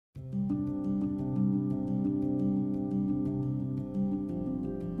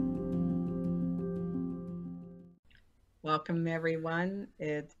Welcome, everyone.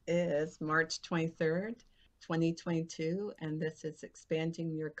 It is March 23rd, 2022, and this is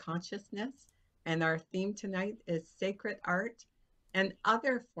Expanding Your Consciousness. And our theme tonight is sacred art and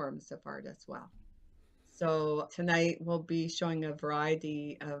other forms of art as well. So, tonight we'll be showing a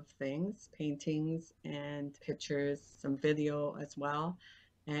variety of things, paintings and pictures, some video as well.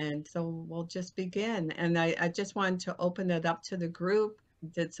 And so we'll just begin. And I just wanted to open it up to the group.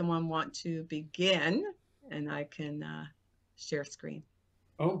 Did someone want to begin? And I can share screen.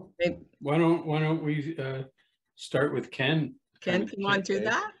 Oh, Maybe, why don't we start with Ken? Ken, you want to do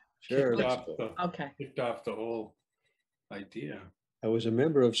that? Sure. Kicked off the whole idea. I was a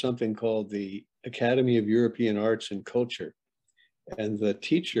member of something called the Academy of European Arts and Culture, and the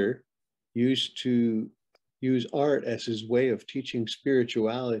teacher used to use art as his way of teaching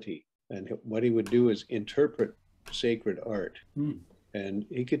spirituality. And what he would do is interpret sacred art. And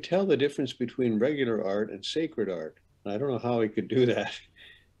he could tell the difference between regular art and sacred art. I don't know how he could do that,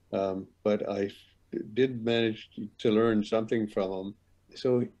 but I did manage to learn something from him.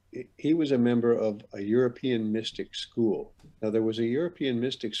 So he was a member of a European mystic school. Now, there was a European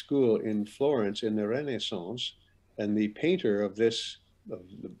mystic school in Florence in the Renaissance, and the painter of this, of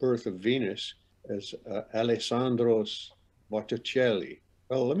the birth of Venus, is Alessandro Botticelli.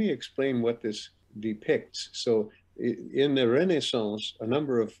 Well, let me explain what this depicts. So in the Renaissance, a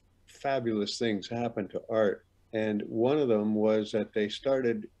number of fabulous things happened to art. And one of them was that they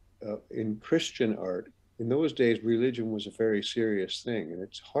started in Christian art. In those days, religion was a very serious thing, and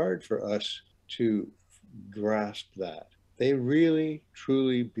it's hard for us to grasp that. They really,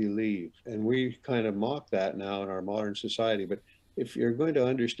 truly believe, and we kind of mock that now in our modern society. But if you're going to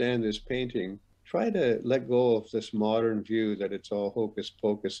understand this painting, try to let go of this modern view that it's all hocus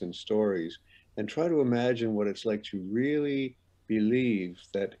pocus and stories, and try to imagine what it's like to really believe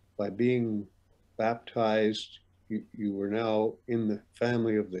that by being baptized, you were now in the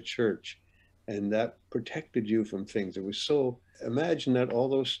family of the church, and that protected you from things. It was so, imagine that all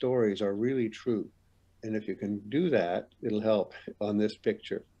those stories are really true. And if you can do that, it'll help on this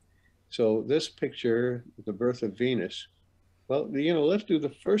picture. So this picture, the birth of Venus, well, let's do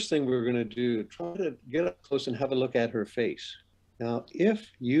the first thing we're going to do, try to get up close and have a look at her face. Now,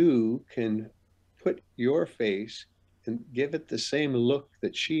 if you can put your face and give it the same look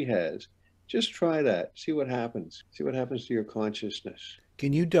that she has, just try that. See what happens. See what happens to your consciousness.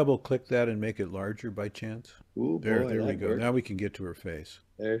 Can you double click that and make it larger by chance? Ooh, there boy, we go. worked. Now we can get to her face.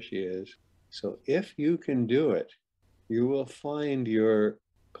 There she is. So if you can do it, you will find your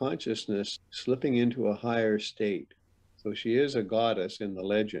consciousness slipping into a higher state. So she is a goddess in the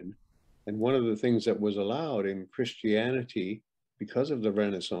legend. And one of the things that was allowed in Christianity because of the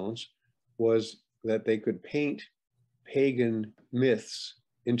Renaissance was that they could paint pagan myths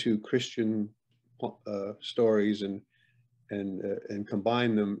into Christian stories and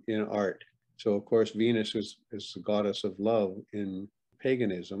combine them in art. So of course, Venus is the goddess of love in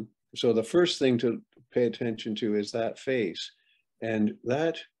paganism. So the first thing to pay attention to is that face. And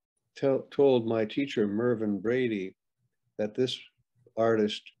that told my teacher, Mervyn Brady, that this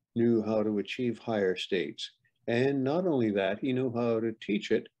artist knew how to achieve higher states. And not only that, he knew how to teach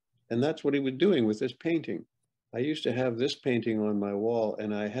it. And that's what he was doing with this painting. I used to have this painting on my wall,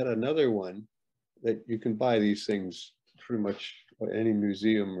 and I had another one that you can buy these things pretty much any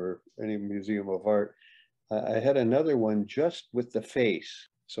museum or any museum of art. I had another one just with the face,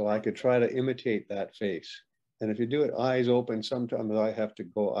 so I could try to imitate that face. And if you do it eyes open, sometimes I have to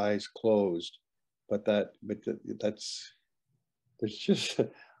go eyes closed. But that's, it's just,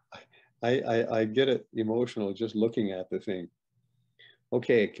 I get it emotional just looking at the thing.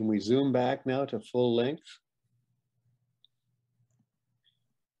 Okay, can we zoom back now to full length?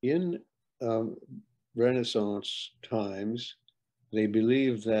 In Renaissance times, they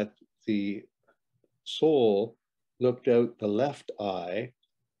believed that the soul looked out the left eye,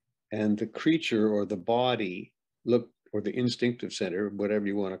 and the creature or the body looked, or the instinctive center, whatever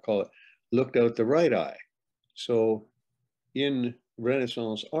you want to call it, looked out the right eye. So in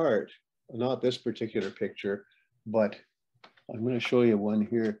Renaissance art, not this particular picture, but I'm going to show you one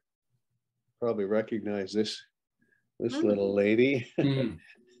here. Probably recognize this little lady.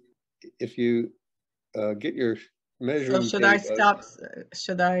 If you get your measuring So should tape I stop?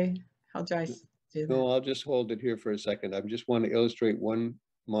 How do I do that? No, I'll just hold it here for a second. I just want to illustrate one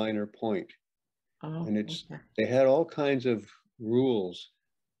minor point. Oh, And it's, okay. they had all kinds of rules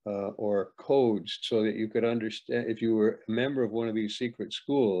or codes so that you could understand, if you were a member of one of these secret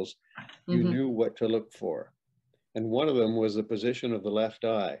schools, you knew what to look for. And one of them was the position of the left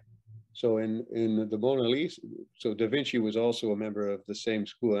eye. So in the Mona Lisa, so Da Vinci was also a member of the same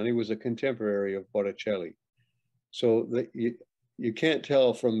school, and he was a contemporary of Botticelli. So that you can't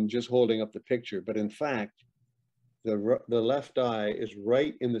tell from just holding up the picture, but in fact, the left eye is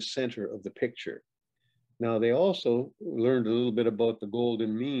right in the center of the picture. Now, they also learned a little bit about the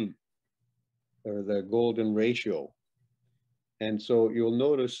golden mean, or the golden ratio. And so you'll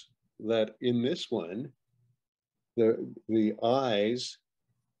notice that in this one, the eyes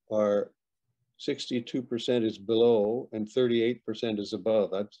are 62% is below and 38% is above.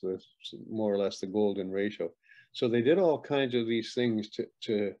 That's more or less the golden ratio. So they did all kinds of these things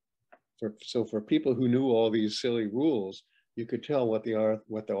so for people who knew all these silly rules, you could tell what the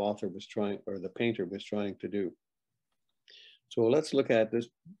author was trying, or the painter was trying to do. So let's look at this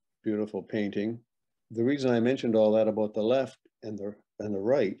beautiful painting. The reason I mentioned all that about the left and the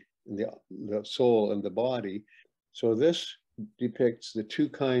right, and the soul and the body. So this depicts the two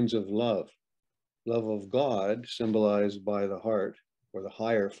kinds of love. Love of God, symbolized by the heart, or the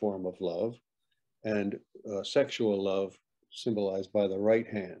higher form of love, and sexual love, symbolized by the right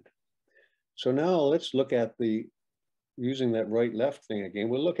hand. So now let's look at using that right-left thing again,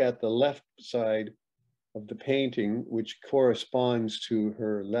 we'll look at the left side of the painting, which corresponds to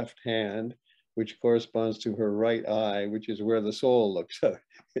her left hand, which corresponds to her right eye, which is where the soul looks.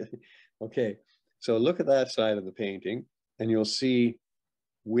 Okay, so look at that side of the painting, and you'll see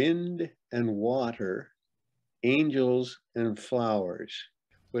wind and water, angels and flowers.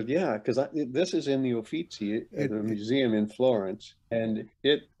 But yeah, because this is in the Uffizi, the museum in Florence, and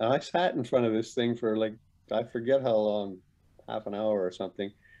I sat in front of this thing for like, I forget how long, half an hour or something.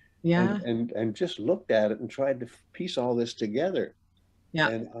 Yeah. And just looked at it and tried to piece all this together. Yeah.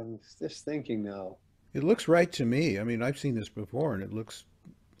 And I'm just thinking now. It looks right to me. I mean, I've seen this before, and it looks.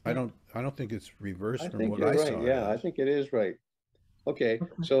 I don't think it's reversed from what I saw. Yeah, I think it is right. Okay,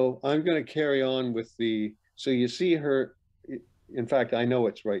 so I'm going to carry on with so you see her, in fact, I know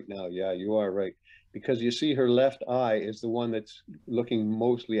it's right now. Yeah, you are right. Because you see her left eye is the one that's looking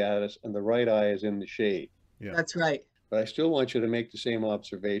mostly at us, and the right eye is in the shade. Yeah. That's right. But I still want you to make the same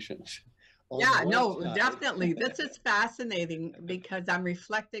observations. Yeah, no, definitely. This is fascinating because I'm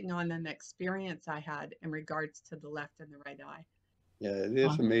reflecting on an experience I had in regards to the left and the right eye. Yeah, it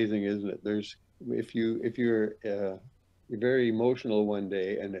is amazing, isn't it? If you're very emotional one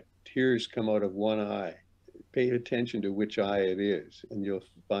day and tears come out of one eye, pay attention to which eye it is, and you'll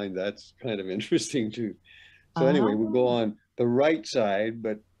find that's kind of interesting too. So anyway, we'll go on the right side,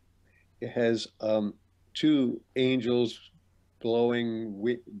 but it has two angels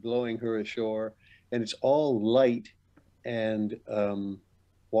blowing her ashore, and it's all light and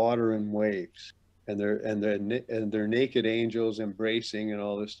water and waves, and they're naked angels embracing and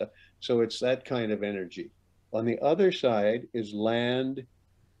all this stuff. So it's that kind of energy. On the other side is land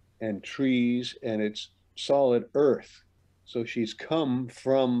and trees, and it's solid earth. So she's come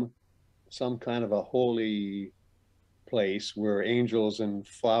from some kind of a holy place where angels and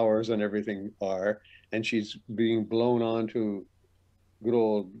flowers and everything are, and she's being blown onto good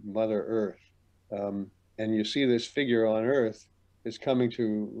old Mother Earth. And you see this figure on Earth is coming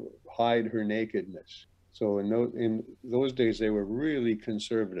to hide her nakedness. So in those days, they were really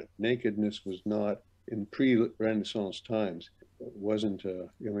conservative. Nakedness was not, in pre-Renaissance times, it wasn't,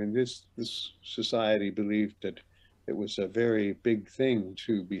 this society believed that it was a very big thing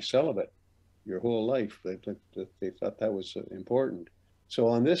to be celibate your whole life. They thought that was important. So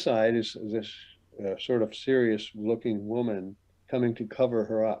on this side is this sort of serious looking woman coming to cover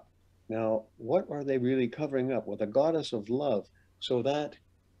her up. Now, what are they really covering up? Well, the goddess of love. So that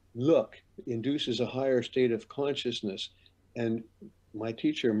look induces a higher state of consciousness. And my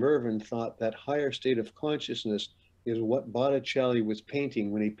teacher, Mervyn, thought that higher state of consciousness is what Botticelli was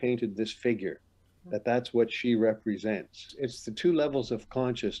painting when he painted this figure, that's what she represents. It's the two levels of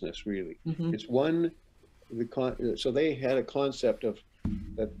consciousness, really. Mm-hmm. It's one, so they had a concept of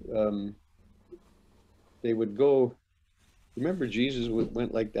that they would go, remember Jesus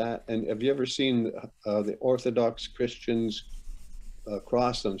went like that? And have you ever seen the Orthodox Christians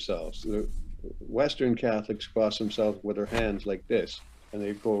cross themselves? The Western Catholics cross themselves with their hands like this, and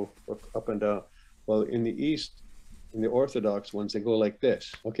they go up and down. Well, in the East, in the Orthodox ones, they go like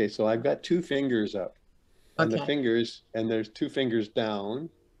this. Okay, so I've got two fingers up, and the fingers, and there's two fingers down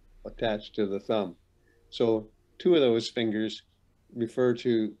attached to the thumb. So two of those fingers refer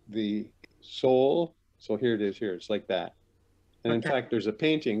to the soul. So here it is here, it's like that. And in fact, there's a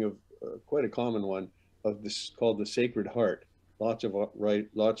painting of quite a common one of this called the Sacred Heart. Lots of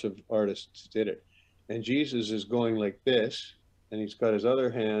artists did it. And Jesus is going like this, and he's got his other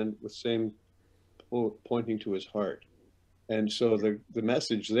hand with same pointing to his heart. And so the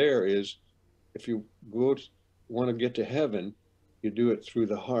message there is, if you want to get to heaven, you do it through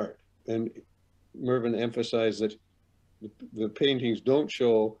the heart. And Mervyn emphasized that the paintings don't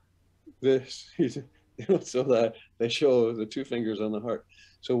show this, so that they show the two fingers on the heart.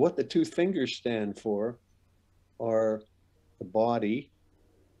 So what the two fingers stand for are the body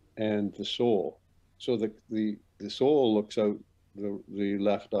and the soul. So the soul looks out the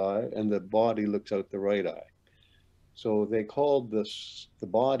left eye, and the body looks out the right eye. So they called the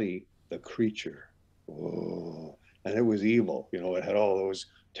body the creature. Oh, and it was evil. It had all those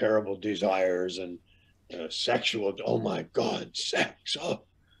terrible desires and sexual. Oh my God, sex! Oh,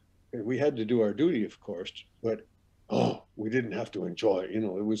 we had to do our duty, of course, but we didn't have to enjoy it. It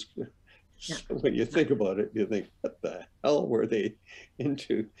was. Yeah. When you think about it, you think, what the hell were they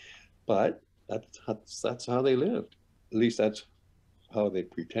into? But that's how they lived. At least that's how they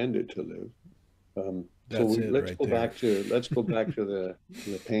pretended to live. Let's go back to the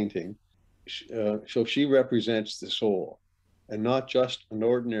painting. So she represents the soul, and not just an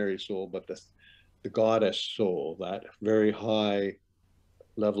ordinary soul, but the goddess soul, that very high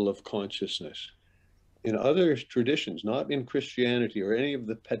level of consciousness. In other traditions, not in Christianity or any of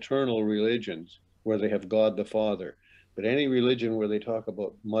the paternal religions where they have God the Father, but any religion where they talk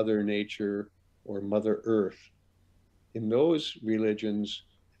about Mother Nature or Mother Earth, in those religions,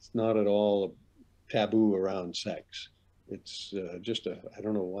 it's not at all taboo around sex. It's I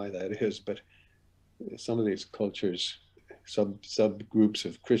don't know why that is, but some of these cultures, subgroups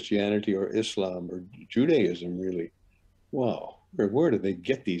of Christianity or Islam or Judaism, really, wow, where do they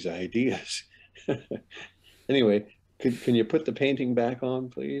get these ideas? Anyway, can you put the painting back on,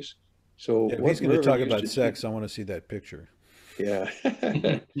 please? So if he's going to talk about sex, I want to see that picture. Yeah,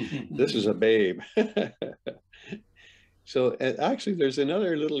 this is a babe. So actually, there's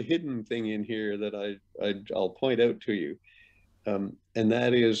another little hidden thing in here that I'll point out to you, and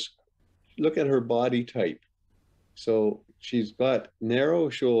that is, look at her body type. So she's got narrow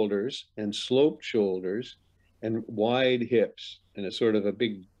shoulders and sloped shoulders and wide hips and a sort of a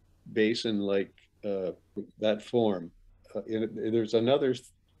big basin like that form. There's another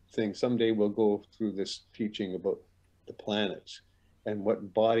thing. Someday we'll go through this teaching about the planets and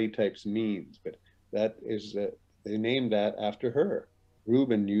what body types means, but that is they named that after her.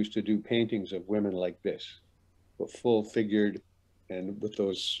 Rubens used to do paintings of women like this, full figured and with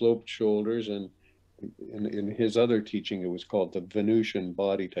those sloped shoulders, and in his other teaching it was called the Venusian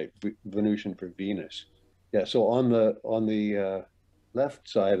body type, Venusian for Venus. Yeah, so on the left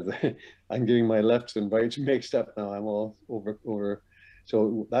side of the I'm getting my lefts and rights mixed up now. I'm all over.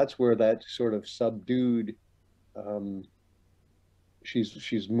 So that's where that sort of subdued,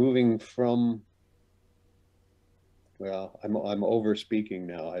 she's moving from, well, I'm over speaking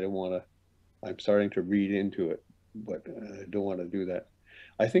now. I don't want to, I'm starting to read into it, but I don't want to do that.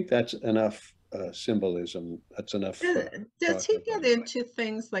 I think that's enough symbolism. That's enough. Does he get into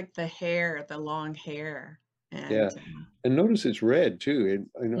things like the hair, the long hair? Yeah, and notice it's red too.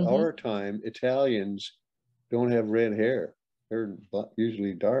 In our time, Italians don't have red hair. They're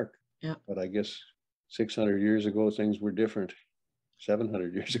usually dark. Yeah. But I guess 600 years ago, things were different.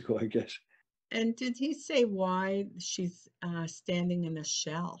 700 years ago, I guess. And did he say why she's standing in a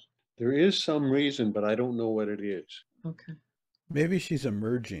shell? There is some reason, but I don't know what it is. Okay. Maybe she's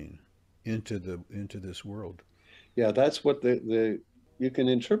emerging into this world. Yeah, that's what you can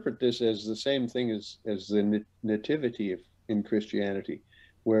interpret this as the same thing as the nativity in Christianity,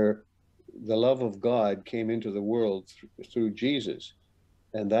 where the love of God came into the world through Jesus.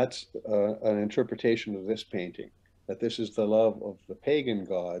 And that's an interpretation of this painting, that this is the love of the pagan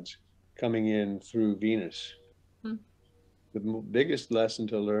gods coming in through Venus. The biggest lesson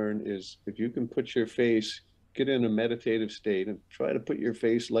to learn is if you can put your face, get in a meditative state and try to put your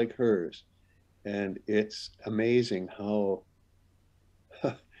face like hers. And it's amazing how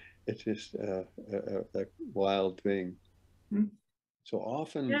it's just a wild thing. So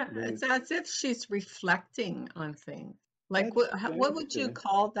often, yeah, it's as if she's reflecting on things. Like what would you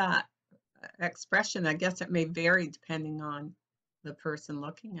call that expression? I guess it may vary depending on the person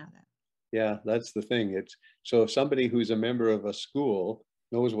looking at it. Yeah, that's the thing. It's so somebody who's a member of a school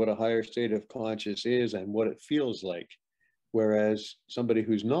knows what a higher state of conscious is and what it feels like, whereas somebody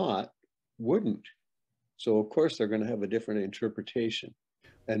who's not wouldn't. So of course they're going to have a different interpretation.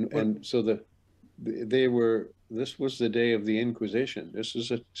 And so this was the day of the Inquisition. This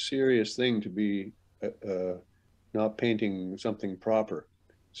is a serious thing to be not painting something proper.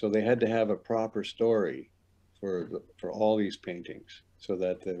 So they had to have a proper story for all these paintings, so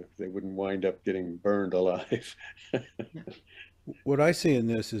that they wouldn't wind up getting burned alive. What I see in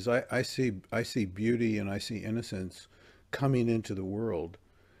this is I see beauty and I see innocence coming into the world,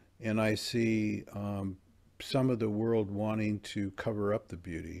 and I see some of the world wanting to cover up the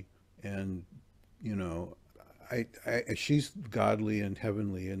beauty, and you know, she's godly and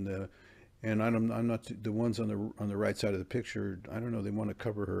heavenly, and I'm not the ones on the right side of the picture. I don't know. They want to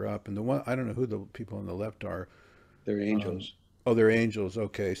cover her up, and the one I don't know who the people on the left are. They're Um, angels. oh, they're angels.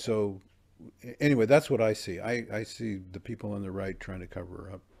 Okay, so anyway, that's what I see. I see the people on the right trying to cover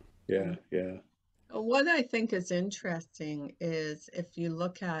her up. Yeah, yeah. What I think is interesting is if you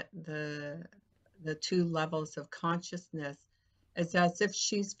look at the two levels of consciousness, it's as if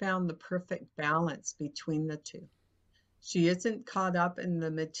she's found the perfect balance between the two. She isn't caught up in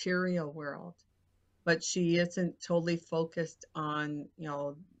the material world, but she isn't totally focused on,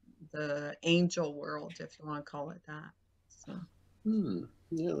 the angel world, if you want to call it that. So,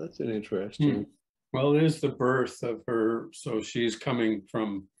 Yeah, that's an Hmm. interesting. Well, it is the birth of her. So she's coming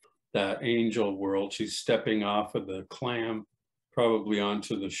from that angel world. She's stepping off of the clam, probably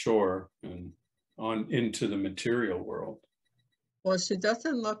onto the shore and on into the material world. well, she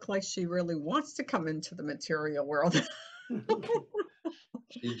doesn't look like she really wants to come into the material world.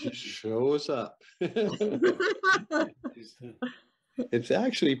 She just shows up. She's the- It's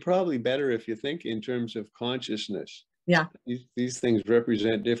actually probably better if you think in terms of consciousness. Yeah, These things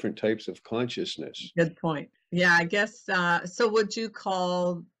represent different types of consciousness. good point. Yeah, I guess, so would you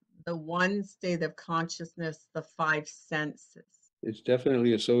call the one state of consciousness the five senses? It's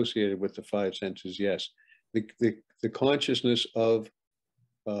definitely associated with the five senses, yes. The consciousness of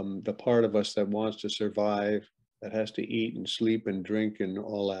the part of us that wants to survive, that has to eat and sleep and drink and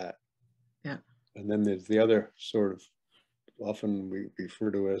all that. Yeah. And then there's the other sort of, often we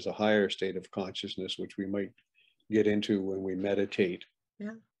refer to as a higher state of consciousness, which we might get into when we meditate.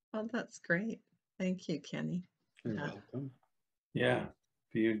 Yeah. Oh, that's great. Thank you, Kenny. You're Yeah. welcome. yeah,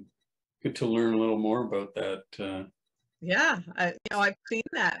 be good to learn a little more about that. Yeah, I've seen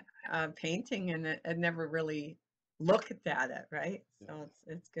that painting and I never really looked at it, right? So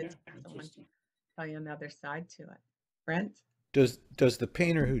it's good Yeah, to have someone interesting. tell you another side to it. Brent? Does the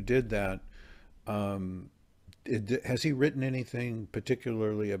painter who did that, um, has he written anything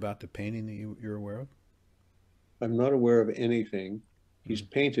particularly about the painting that you're aware of? I'm not aware of anything. He's Mm.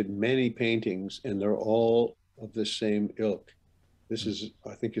 painted many paintings and they're all of the same ilk. This Mm. is,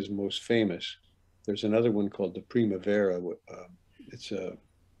 I think, his most famous. There's another one called the Primavera. It's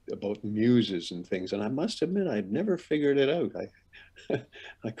about muses and things. And I must admit, I've never figured it out.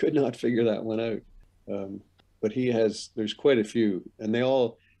 I could not figure that one out. But there's quite a few, and they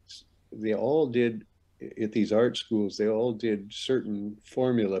all did at these art schools. They all did certain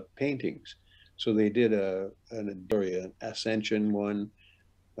formula paintings. So they did an Ascension one.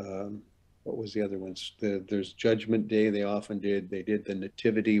 What was the other ones? There's Judgment Day. They often did. They did the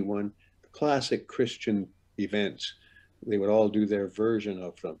Nativity one. The classic Christian events. They would all do their version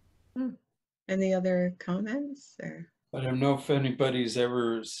of them. Hmm. Any other comments or? I don't know if anybody's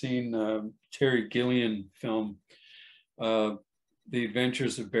ever seen Terry Gilliam film, uh, The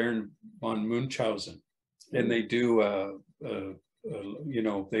Adventures of Baron von Munchausen, and they do,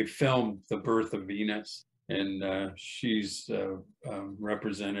 they film the birth of Venus, and she's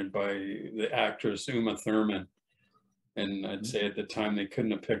represented by the actress Uma Thurman. And I'd say at the time they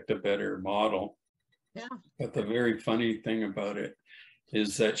couldn't have picked a better model. Yeah. But the very funny thing about it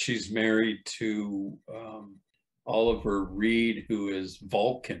is that she's married to Oliver Reed, who is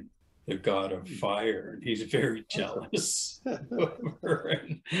Vulcan, the god of fire, and he's very jealous of her.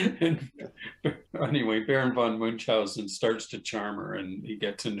 And anyway, Baron von Munchausen starts to charm her, and he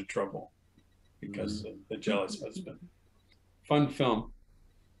gets into trouble because of the jealous husband. Fun film.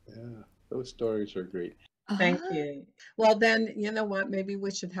 Yeah, those stories are great. Thank you. Well, then, you know what? Maybe we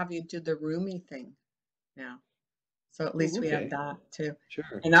should have you do the Rumi thing now. So at least we have Okay, that too.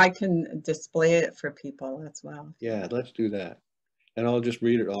 sure. And I can display it for people as well. Yeah, let's do that. And I'll just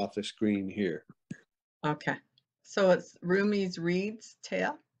read it off the screen here. Okay. So it's Rumi's Reed's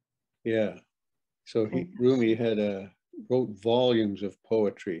Tale. Yeah. So Cool. Rumi wrote volumes of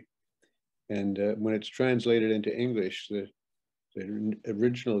poetry, and when it's translated into English, the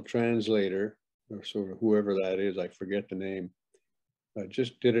original translator, or sort of whoever that is, I forget the name,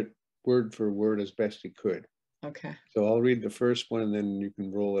 just did it word for word as best he could. Okay. So I'll read the first one, and then you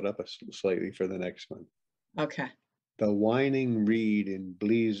can roll it up slightly for the next one. Okay. The whining reed in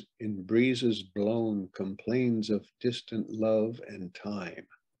breezes blown complains of distant love and time.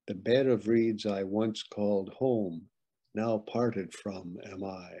 The bed of reeds I once called home, now parted from am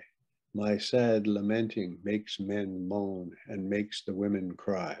I. My sad lamenting makes men moan and makes the women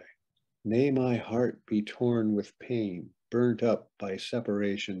cry. May my heart be torn with pain, burnt up by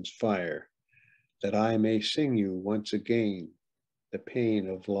separation's fire, that I may sing you once again the pain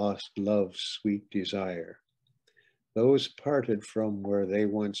of lost love's sweet desire. Those parted from where they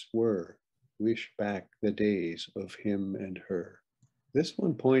once were, wish back the days of him and her. This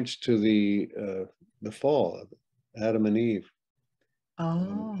one points to the fall of Adam and Eve.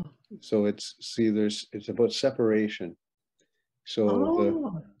 Oh. So it's about separation. So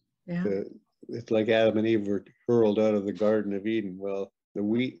Oh. Yeah. it's like Adam and Eve were hurled out of the Garden of Eden. Well, the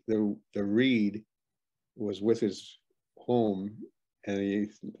reed was with his home, and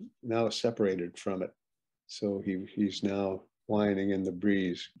he's now separated from it. So he's now whining in the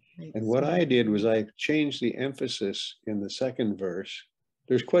breeze. And what I did was I changed the emphasis in the second verse.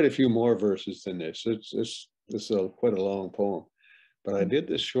 There's quite a few more verses than this. This is quite a long poem, but I did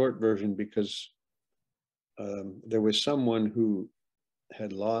this short version because there was someone who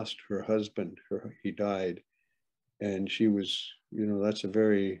had lost her husband. He died, and she was, that's a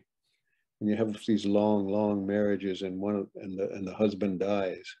very, when you have these long marriages and the husband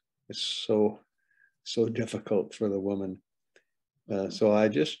dies, it's so difficult for the woman. So I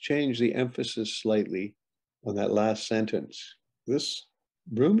just changed the emphasis slightly on that last sentence. This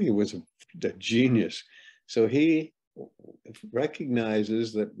Rumi was a genius. So he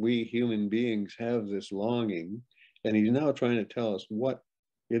recognizes that we human beings have this longing, and he's now trying to tell us what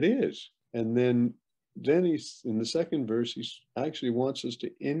it is. And then he's, in the second verse, he actually wants us to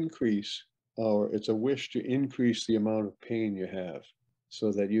increase it's a wish to increase the amount of pain you have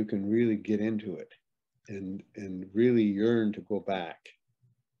so that you can really get into it and really yearn to go back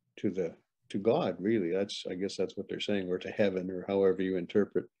to God, really. I guess that's what they're saying, or to heaven, or however you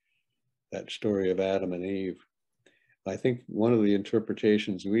interpret that story of Adam and Eve. I think one of the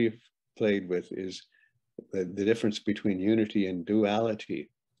interpretations we've played with is the difference between unity and duality.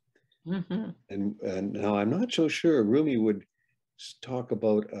 And now I'm not so sure Rumi would talk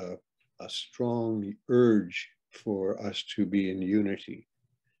about a strong urge for us to be in unity.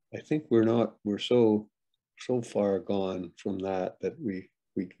 I think we're so far gone from that we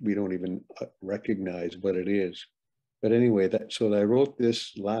don't even recognize what it is. But anyway, so I wrote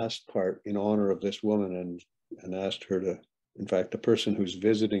this last part in honor of this woman and asked her to, in fact, the person who's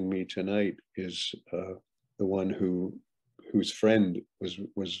visiting me tonight is the one whose friend was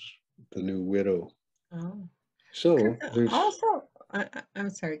the new widow. Oh. So there's also, I'm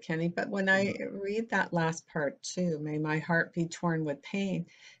sorry, Kenny, but when I read that last part too, may my heart be torn with pain,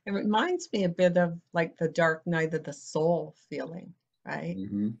 it reminds me a bit of like the dark night of the soul feeling, right?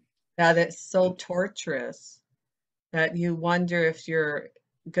 That it's so torturous that you wonder if you're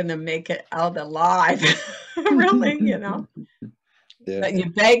gonna make it out alive. Really, Yeah. That you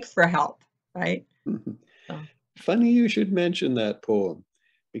beg for help, right? So. Funny you should mention that poem,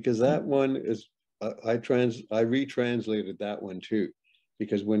 because that one is I retranslated that one too,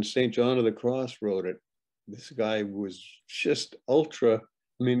 because when St. John of the Cross wrote it, this guy was just ultra.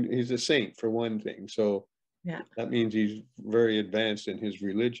 I mean, he's a saint for one thing, so yeah, that means he's very advanced in his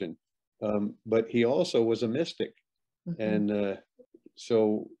religion. But he also was a mystic, and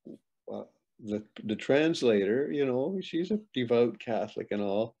so the translator, she's a devout Catholic and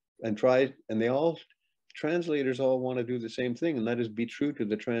all, and translators all want to do the same thing, and that is be true to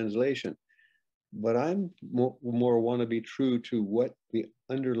the translation. But I'm more want to be true to what the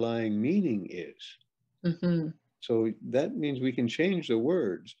underlying meaning is. So that means we can change the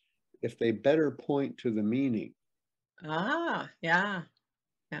words if they better point to the meaning. Yeah.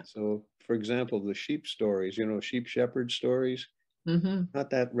 So, for example, the sheep stories, sheep shepherd stories, not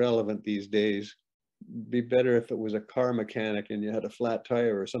that relevant these days. Be better if it was a car mechanic and you had a flat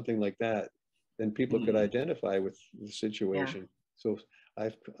tire or something like that. Then people could identify with the situation. So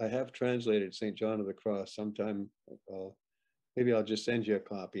I have translated St. John of the Cross. Sometime maybe I'll just send you a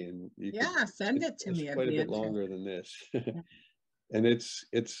copy, and send it to me. It's quite a bit longer than this. And it's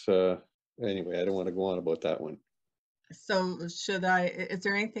anyway, I don't want to go on about that one. So is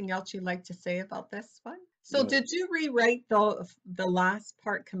there anything else you'd like to say about this one? So No. Did you rewrite the last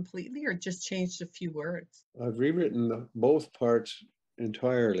part completely, or just changed a few words? I've rewritten both parts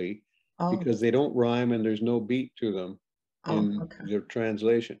entirely because they don't rhyme and there's no beat to them in their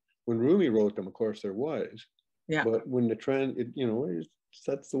translation. When Rumi wrote them, of course, there was. Yeah. But when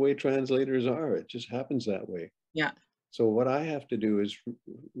that's the way translators are. It just happens that way. Yeah. So what I have to do is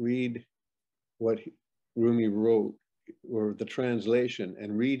read what Rumi wrote, or the translation,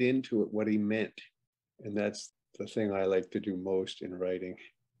 and read into it what he meant. And that's the thing I like to do most in writing.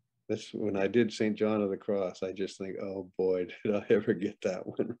 That's when I did St. John of the Cross, I just think, oh boy, did I ever get that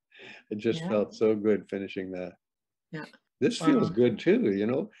one. It just felt so good finishing that. Yeah. This feels good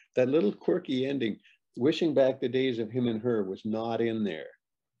too, that little quirky ending, wishing back the days of him and her, was not in there.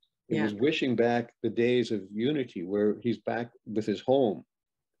 It was wishing back the days of unity where he's back with his home.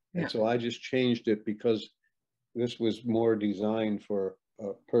 And so I just changed it because this was more designed for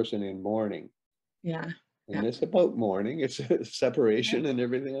a person in mourning. Yeah. And Yeah. it's about mourning. It's a separation and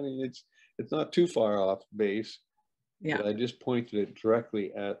everything. I mean, it's not too far off base. Yeah. But I just pointed it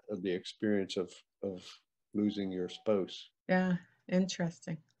directly at the experience of losing your spouse. Yeah.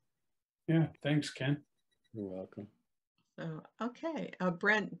 Interesting. Yeah, thanks, Ken. You're welcome. So, okay.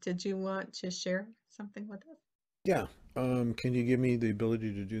 Brent, did you want to share something with us? Yeah. Can you give me the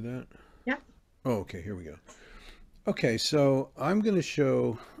ability to do that? Yeah. Oh, okay, here we go. Okay, so I'm going to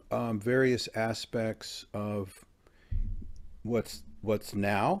show various aspects of what's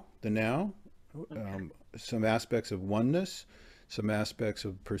now, the now, Okay. some aspects of oneness, some aspects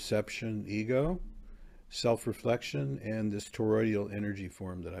of perception, ego, self-reflection, and this toroidal energy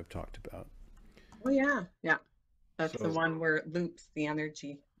form that I've talked about. Oh, yeah. Yeah. That's the So, one where it loops the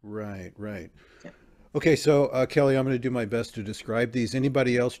energy. right, right. Yeah. Okay, so Kelly, I'm going to do my best to describe these.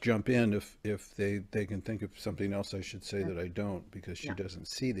 Anybody else jump in if they can think of something else I should say Yeah. that I don't, because she Yeah. doesn't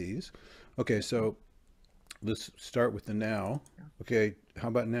see these. Okay, so let's start with the now. Yeah. Okay, how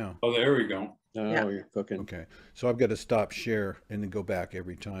about now? Oh, there we go. Now Yeah. you're cooking. Okay, so I've got to stop share and then go back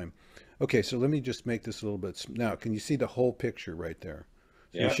every time. Okay, so let me just make this a little bit. Now, can you see the whole picture right there?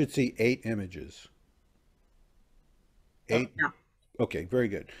 So you Yeah. should see 8 images. So, 8. yeah. Okay, very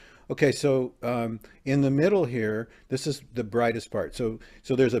good. Okay, so in the middle here, this is the brightest part. So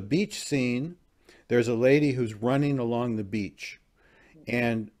there's a beach scene. There's a lady who's running along the beach,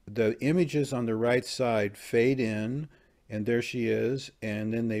 and the images on the right side fade in, and there she is,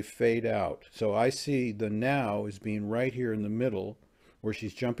 and then they fade out. So I see the now as being right here in the middle, where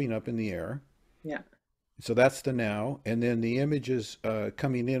she's jumping up in the air. Yeah. So that's the now, and then the images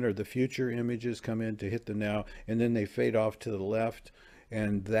coming in, or the future images come in to hit the now, and then they fade off to the left,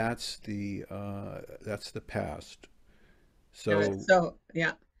 and that's the past. So So,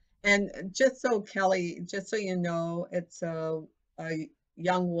 yeah. And just so Kelly, just so you know, it's a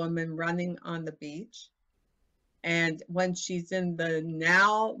young woman running on the beach. And when she's in the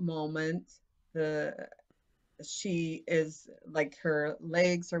now moment, she is like her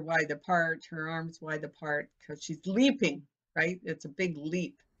legs are wide apart, her arms wide apart because she's leaping, right? It's a big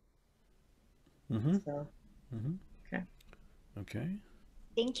leap. mm-hmm, So, mm-hmm. okay, Okay,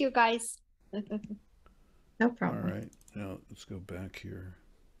 Thank you, guys. no all problem. right, now let's go back here.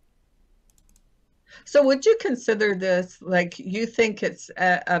 So would you consider this, like, you think it's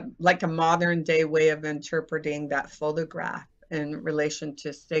like a modern day way of interpreting that photograph in relation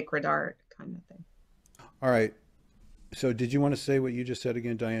to sacred art kind of thing? All right, so did you want to say what you just said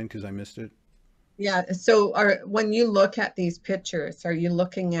again, Diane, because I missed it? Yeah, so when you look at these pictures, are you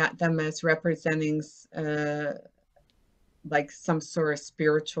looking at them as representing like some sort of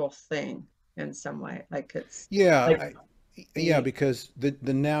spiritual thing in some way? Like it's like Yeah, the, because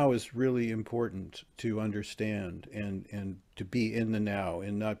the now is really important to understand, and to be in the now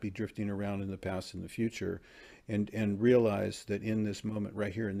and not be drifting around in the past and the future, and realize that in this moment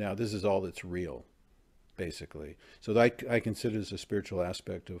right here and now, this is all that's real, basically. So that I consider this a spiritual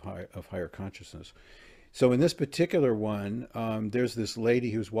aspect of higher consciousness. So in this particular one, there's this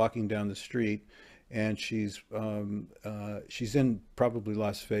lady who's walking down the street, and she's in probably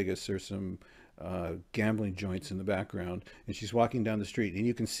Las Vegas. There's some gambling joints in the background, and she's walking down the street, and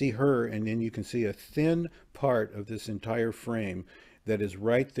you can see her, and then you can see a thin part of this entire frame that is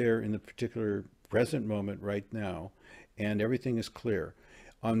right there in the particular present moment right now, and everything is clear.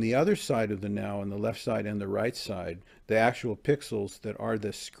 On the other side of the now, on the left side and the right side, the actual pixels that are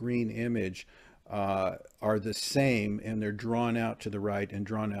the screen image are the same, and they're drawn out to the right and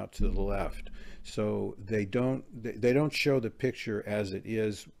drawn out to the left. So they don't show the picture as it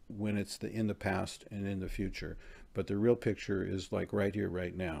is when it's in the past and in the future, but the real picture is like right here,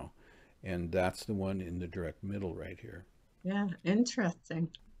 right now, and that's the one in the direct middle right here. yeah, interesting.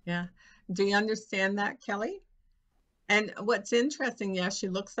 Yeah. Do you understand that, Kelly? And what's interesting, yeah, she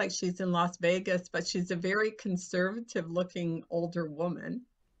looks like she's in Las Vegas, but she's a very conservative looking older woman.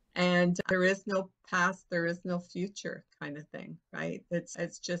 And there is no past, there is no future kind of thing, right?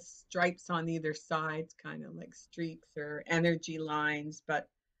 It's just stripes on either side, kind of like streaks or energy lines, but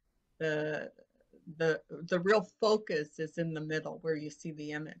the the real focus is in the middle where you see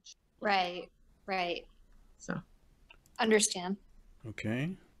the image. Right, right. So Understand.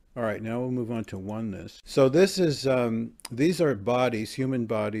 Okay. All right, now we'll move on to oneness. So this is these are bodies, human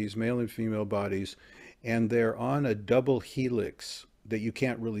bodies, male and female bodies, and they're on a double helix that you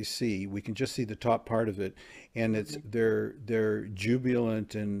can't really see. We can just see the top part of it, and it's they're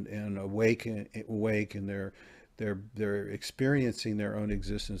jubilant and awake, and they're experiencing their own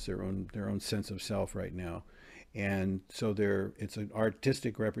existence, their own sense of self right now. And so it's an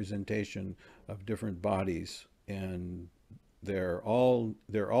artistic representation of different bodies, and they're all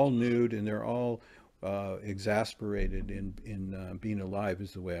nude, and they're all exasperated in being alive,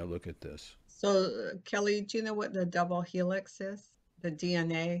 is the way I look at this. So, Kelly, do you know what the double helix is? The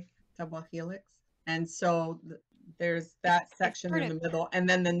DNA double helix? And so there's that I've section heard in of the that. middle, and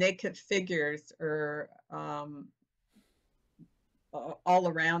then the naked figures are all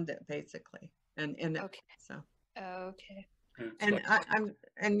around it, basically, and in it. Okay. So, Okay. It's and like,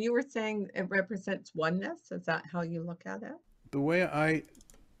 and you were saying it represents oneness. Is that how you look at it? The way I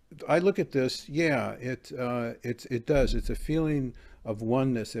look at this, yeah, it does. It's a feeling of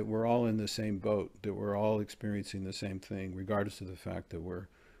oneness, that we're all in the same boat, that we're all experiencing the same thing, regardless of the fact that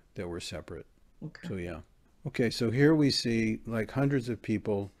we're separate. Okay. So yeah. Okay, so here we see like hundreds of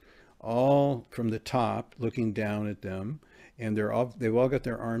people, all from the top looking down at them, and they've all got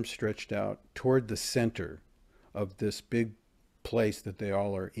their arms stretched out toward the center of this big place that they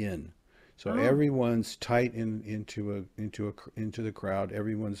all are in. So Oh, everyone's tight into the crowd.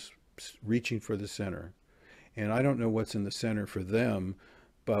 Everyone's reaching for the center. And I don't know what's in the center for them,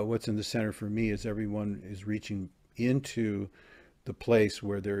 but what's in the center for me is everyone is reaching into the place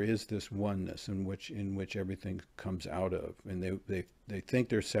where there is this oneness in which everything comes out of, and they think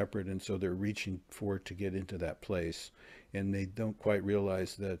they're separate, and so they're reaching for it to get into that place, and they don't quite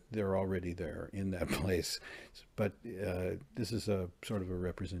realize that they're already there in that place. But this is a sort of a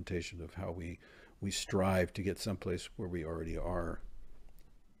representation of how we strive to get someplace where we already are.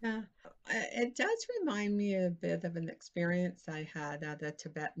 yeah. It does remind me a bit of an experience I had at a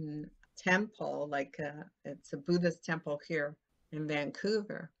Tibetan temple, like it's a Buddhist temple here in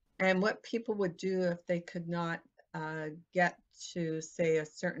Vancouver. And what people would do if they could not get to, say, a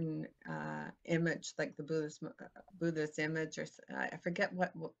certain image, like the Buddhist image, or I forget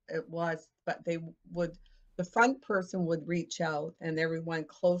what it was, but the front person would reach out, and everyone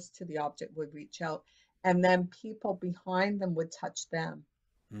close to the object would reach out, and then people behind them would touch them.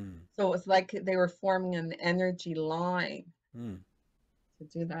 Mm, So it was like they were forming an energy line mm. to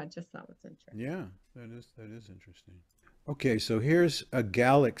do that. I just thought it was interesting. Yeah, that is interesting. Okay, so here's a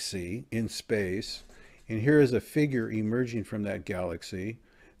galaxy in space, and here is a figure emerging from that galaxy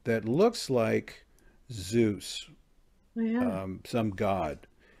that looks like Zeus, Oh, yeah. some god.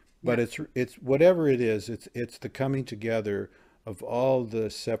 But Yeah. it's whatever it is, it's the coming together of all the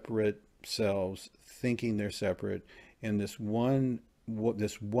separate selves thinking they're separate, and this oneness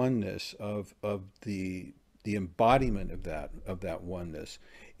of the embodiment of that oneness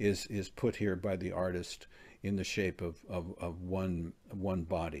is put here by the artist in the shape of one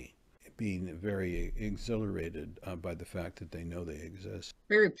body, being very exhilarated by the fact that they know they exist.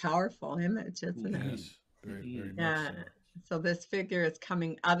 Very powerful image, isn't it? Yes, very much Yeah. so. So this figure is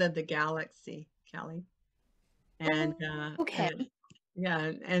coming out of the galaxy, Kelly. And Okay.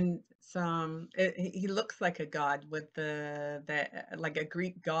 yeah, and some he looks like a god with the like a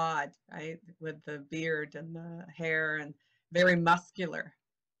Greek god, right? With the beard and the hair, and very muscular,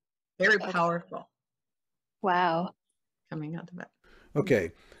 very Okay. powerful Wow. coming out of it.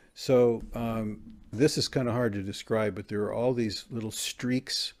 Okay, so this is kind of hard to describe, but there are all these little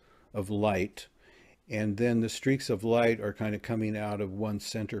streaks of light, and then the streaks of light are kind of coming out of one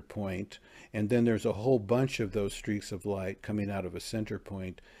center point, and then there's a whole bunch of those streaks of light coming out of a center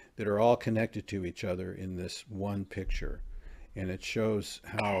point that are all connected to each other in this one picture. And it shows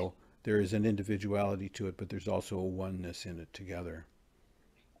how there is an individuality to it, but there's also a oneness in it together.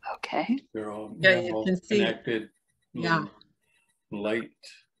 Okay. they're all, Yeah, they're you all can see. connected Yeah. little light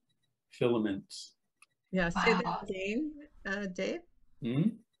filaments. Yeah. Say that Wow. again, Dave. Hmm?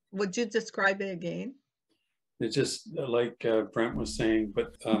 Would you describe it again? It's just like Brent was saying,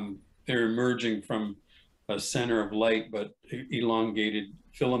 but they're emerging from a center of light, but elongated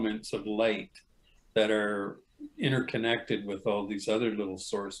filaments of light that are interconnected with all these other little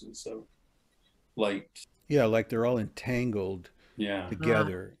sources of light. Yeah, like they're all entangled Yeah.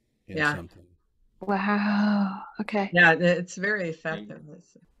 together in Yeah. something. Wow. Okay. Yeah, it's very effective.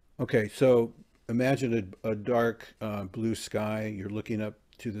 Okay, so imagine a dark blue sky. You're looking up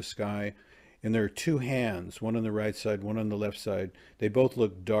to the sky, and there are two hands, one on the right side, one on the left side. They both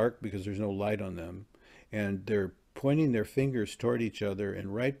look dark because there's no light on them, and they're pointing their fingers toward each other,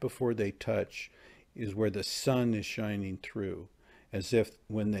 and right before they touch is where the sun is shining through, as if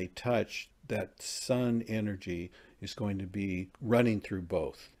when they touch, that sun energy is going to be running through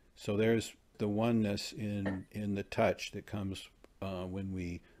both. So there's the oneness in the touch that comes when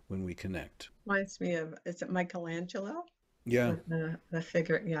we connect. Reminds me of, is it Michelangelo? Yeah, With the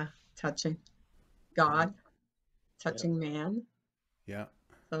figure, yeah, touching God, touching man. yeah.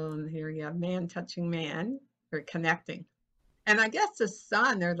 So here you have man touching man, or connecting. And I guess the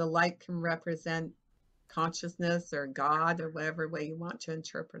sun or the light can represent consciousness or God or whatever way you want to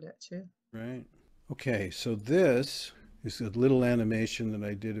interpret it too. Right. Okay, so this is a little animation that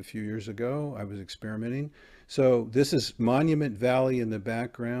I did a few years ago. I was experimenting. So this is Monument Valley in the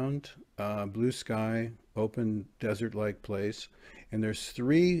background, blue sky, open desert-like place. And there's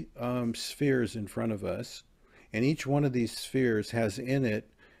three spheres in front of us. And each one of these spheres has in it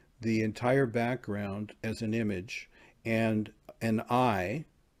the entire background as an image and an eye,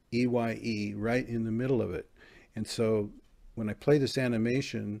 EYE, right in the middle of it. And so when I play this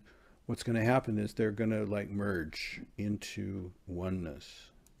animation, what's going to happen is they're going to like merge into oneness.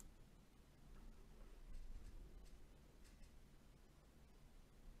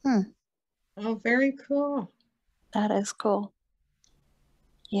 Oh, very cool. That is cool.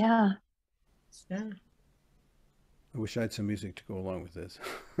 Yeah. Yeah. I wish I had some music to go along with this.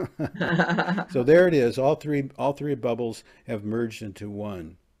 So there it is. All three bubbles have merged into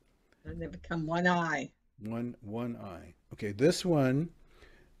one. And they become one eye. One eye. Okay, this one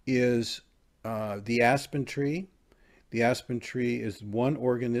is the aspen tree. The aspen tree is one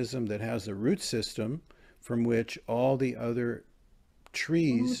organism that has a root system from which all the other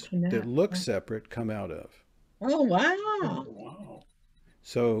trees that look separate come out of. Oh, wow. Wow.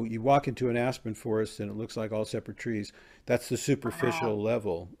 So you walk into an aspen forest and it looks like all separate trees. That's the superficial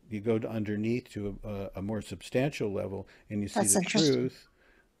level. You go to underneath to a more substantial level and you see That's the interesting. truth,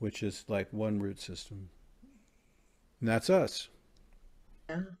 which is like one root system. And that's us.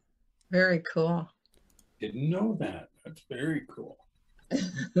 Yeah. Very cool. Didn't know that. That's very cool.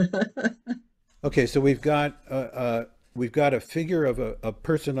 Okay, so we've got a figure of a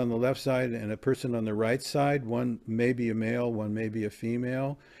person on the left side and a person on the right side. One may be a male, one may be a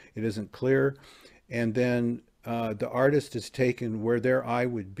female. It isn't clear. And then the artist has taken where their eye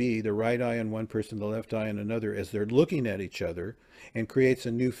would be, the right eye on one person, the left eye on another, as they're looking at each other, and creates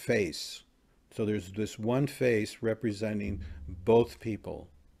a new face. So there's this one face representing both people.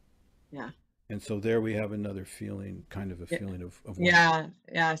 Yeah. And so there we have another feeling, kind of a feeling of oneness. Yeah.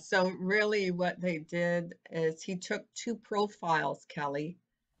 Yeah. So really what they did is he took two profiles, Kelly,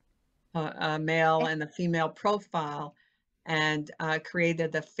 a male and a female profile, and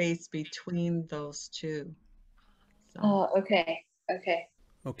created a face between those two. So, Oh, okay. Okay.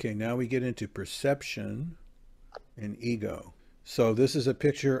 Okay, now we get into perception and ego. So this is a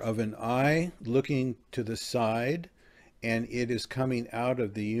picture of an eye looking to the side, and it is coming out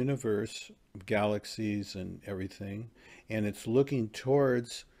of the universe, galaxies and everything, and it's looking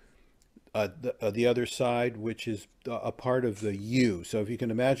towards the other side, which is a part of the U. So if you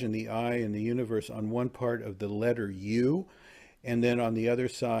can imagine the eye in the universe on one part of the letter U, and then on the other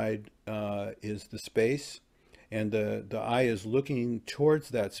side is the space, and the eye is looking towards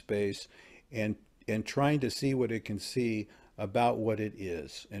that space and trying to see what it can see about what it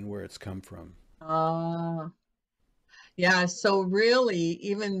is and where it's come from. yeah. So really,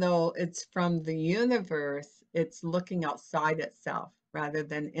 even though it's from the universe, it's looking outside itself rather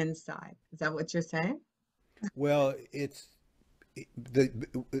than inside. Is that what you're saying? Well, it's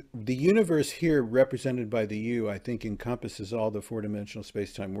the universe here represented by the U, I think, encompasses all the four-dimensional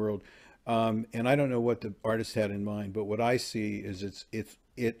space-time world. And I don't know what the artist had in mind, but what I see is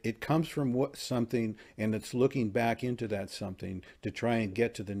it comes from something, and it's looking back into that something to try and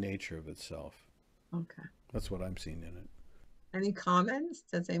get to the nature of itself. Okay. That's what I'm seeing in it. Any comments?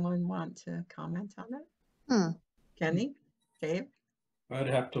 Does anyone want to comment on it? Kenny? Dave? I'd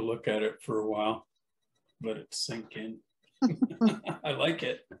have to look at it for a while, let it sink in. I like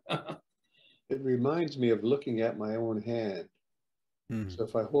it. It reminds me of looking at my own hand. So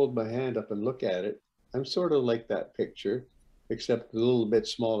if I hold my hand up and look at it, I'm sort of like that picture, except a little bit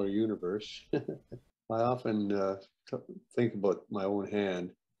smaller universe. I often think about my own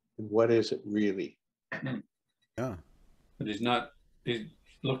hand and what is it really? Yeah. But he's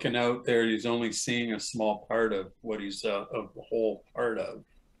looking out there, he's only seeing a small part of what he's of the whole part of.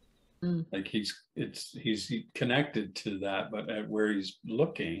 Like he's connected to that, but at where he's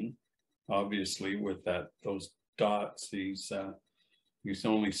looking, obviously with those dots, he's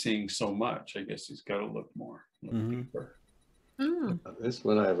only seeing so much. I guess he's got to look more, deeper. This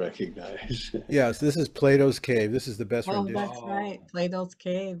one I recognize. Yes, this is Plato's Cave. This is the best rendition. That's right. Plato's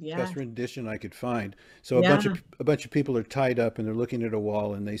Cave. Yeah. Best rendition I could find. So a bunch of people are tied up and they're looking at a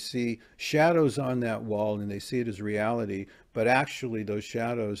wall and they see shadows on that wall and they see it as reality, but actually those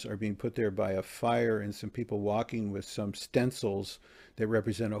shadows are being put there by a fire and some people walking with some stencils that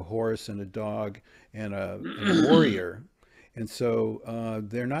represent a horse and a dog and a warrior. And so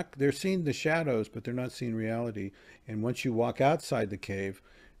they're seeing the shadows, but they're not seeing reality. And once you walk outside the cave,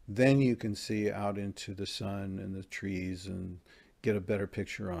 then you can see out into the sun and the trees and get a better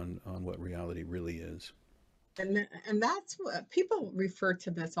picture on what reality really is. And that's what people refer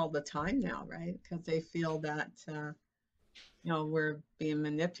to this all the time now, right? Because they feel that we're being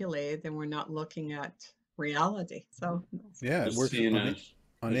manipulated and we're not looking at reality. So Yeah, it Just works seeing on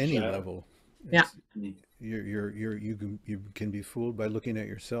a any shadow. level. yeah, It's you can be fooled by looking at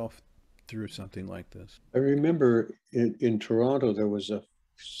yourself through something like this. I remember in Toronto, there was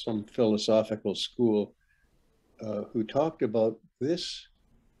some philosophical school who talked about this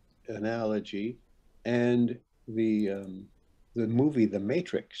analogy and the movie The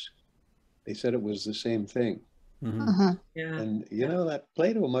Matrix. They said it was the same thing. Hmm. Mhm. yeah, And you yeah. know that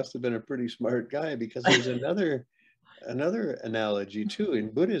Plato must have been a pretty smart guy, because there's another analogy too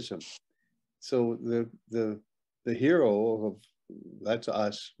in Buddhism. So the hero of, that's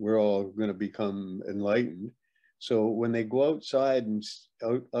us, we're all going to become enlightened. So when they go outside and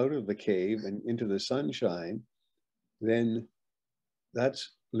out of the cave and into the sunshine, then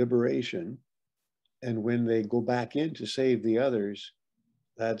that's liberation. And when they go back in to save the others,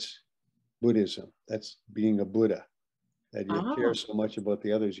 that's Buddhism. That's being a Buddha, that you care Oh, so much about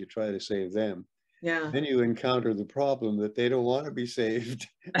the others, you try to save them. yeah. Then you encounter the problem that they don't want to be saved.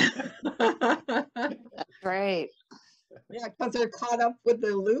 Right. Yeah, because they're caught up with the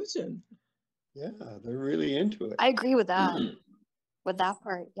illusion. Yeah, they're really into it. I agree with that. With that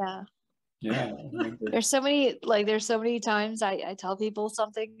part, yeah. Yeah, I remember. There's so many times I tell people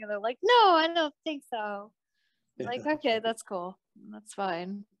something and they're like, no, I don't think so. I'm like, okay, that's cool. That's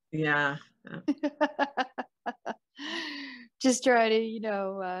fine. Yeah. Just try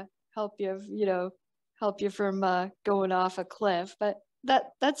to, help you from going off a cliff. But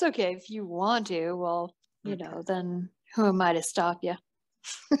that's okay if you want to. Well, Okay. then who am I to stop you?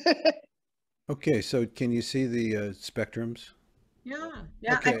 Okay, so can you see the spectrums? Yeah.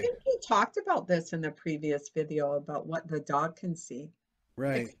 Yeah. I Okay, think you talked about this in the previous video about what the dog can see.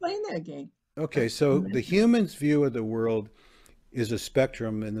 right. Explain it again. Okay, so the human's view of the world is a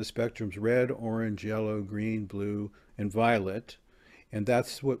spectrum, and the spectrum's red, orange, yellow, green, blue, and violet, and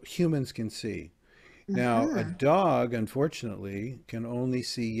that's what humans can see. Now, a Mhm. dog, unfortunately, can only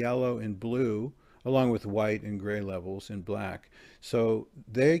see yellow and blue, along with white and gray levels and black. So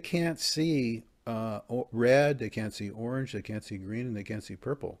they can't see red, they can't see orange, they can't see green, and they can't see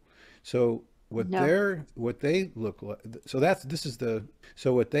purple. So No. what they look like. So this is the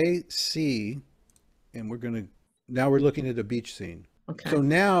so what they see, and now we're looking at a beach scene. Okay. So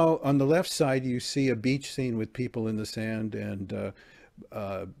now on the left side, you see a beach scene with people in the sand and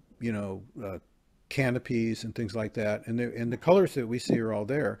uh, you know, canopies and things like that. And the colors that we see are all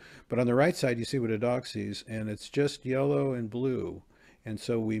there. But on the right side, you see what a dog sees, and it's just yellow and blue. And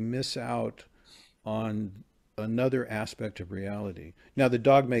so we miss out on another aspect of reality. Now, the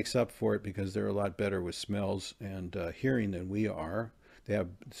dog makes up for it because they're a lot better with smells and hearing than we are. They have,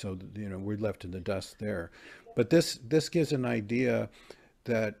 so we're left in the dust there. But this gives an idea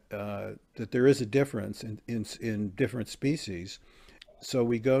that that there is a difference in different species. So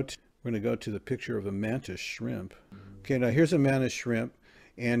we're going to go to the picture of a mantis shrimp. Okay, now here's a mantis shrimp,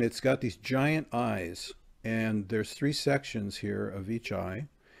 and it's got these giant eyes, and there's 3 sections here of each eye.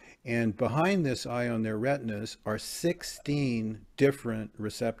 And behind this eye on their retinas are 16 different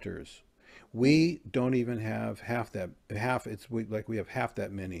receptors. We don't even have half that. We have half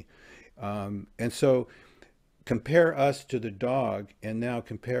that many. And so compare us to the dog, and now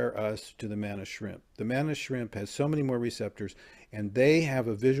compare us to the mantis shrimp. The mantis shrimp has so many more receptors, and they have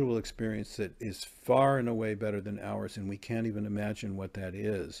a visual experience that is far and away better than ours, and we can't even imagine what that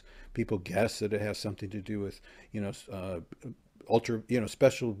is. People guess that it has something to do with ultra,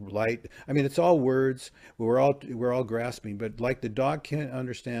 special light. I mean, it's all words. We're all grasping, but like the dog can't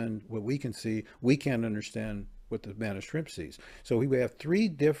understand what we can see, we can't understand what the mantis shrimp sees. So we have 3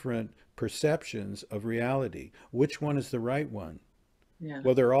 different perceptions of reality. Which one is the right one? Yeah.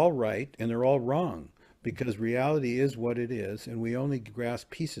 Well, they're all right and they're all wrong, because reality is what it is, and we only grasp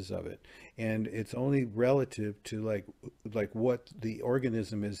pieces of it, and it's only relative to like what the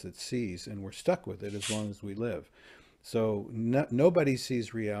organism is that sees, and we're stuck with it as long as we live. So nobody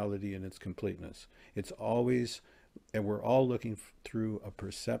sees reality in its completeness. It's always, and we're all looking through a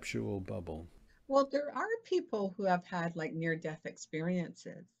perceptual bubble. Well, there are people who have had like near-death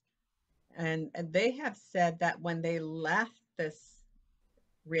experiences, and they have said that when they left this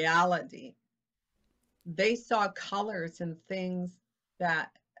reality, they saw colors and things that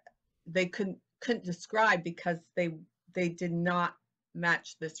they couldn't describe because they did not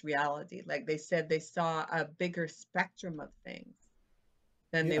match this reality. Like they said, they saw a bigger spectrum of things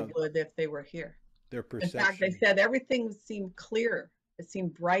than they Yeah, would if they were here. their In fact, they perception. said everything seemed clearer. It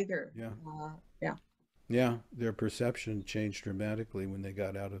seemed brighter. Yeah. Yeah. Yeah, their perception changed dramatically when they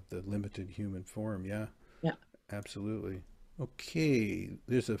got out of the limited human form. Yeah, Yeah. absolutely. Okay,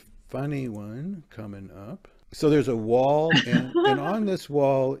 there's a funny one coming up. So there's a wall, and on this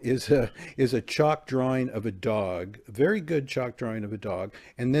wall is a chalk drawing of a dog, a very good chalk drawing of a dog,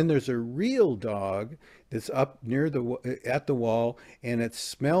 and then there's a real dog that's up near at the wall, and it's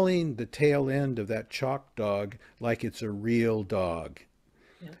smelling the tail end of that chalk dog like it's a real dog.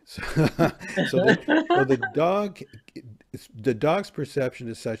 Yeah. So, so the dog's perception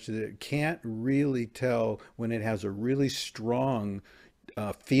is such that it can't really tell when it has a really strong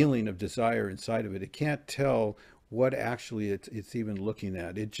feeling of desire inside of it. It can't tell what actually it's even looking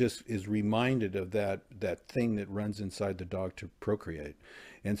at. It just is reminded of that thing that runs inside the dog to procreate.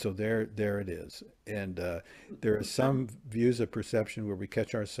 And so there it is. And there are some views of perception where we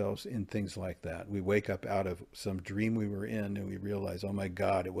catch ourselves in things like that. We wake up out of some dream we were in and we realize, oh my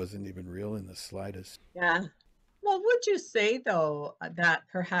God, it wasn't even real in the slightest. Yeah. Well, would you say though that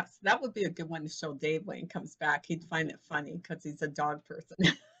perhaps that would be a good one to show Dave when he comes back? He'd find it funny because he's a dog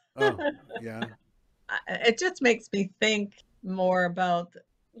person. Oh, yeah. It just makes me think more about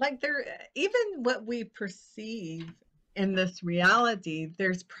like even what we perceive in this reality,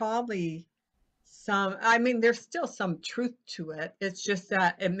 there's probably I mean, there's still some truth to it. It's just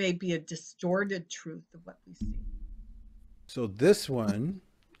that it may be a distorted truth of what we see. So this one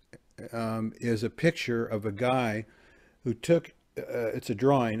is a picture of a guy who took, it's a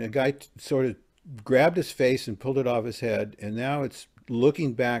drawing, a guy sort of grabbed his face and pulled it off his head, and now it's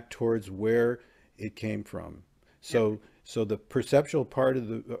looking back towards where it came from. So so the perceptual part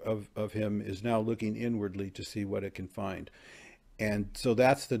of him is now looking inwardly to see what it can find. And so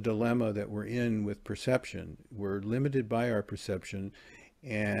that's the dilemma that we're in with perception. We're limited by our perception,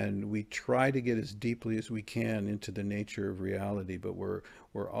 and we try to get as deeply as we can into the nature of reality, but we're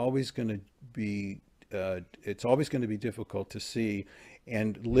always going to be it's always going to be difficult to see,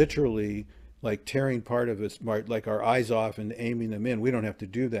 and literally like tearing part of us, like our eyes off and aiming them in. We don't have to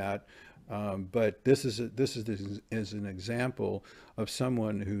do that, but this is an example of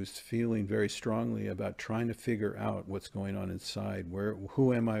someone who's feeling very strongly about trying to figure out what's going on inside.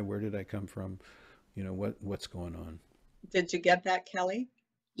 Who am I? Where did I come from? You know, what's going on? Did you get that, Kelly?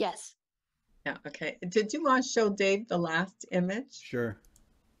 Yes. Yeah. Okay. Did you want to show Dave the last image? Sure.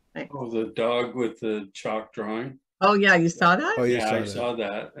 Thanks. Oh, the dog with the chalk drawing. Oh yeah, you saw that? Oh, you Yeah, saw I that. saw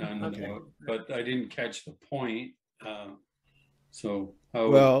that, and Okay. but I didn't catch the point. So how?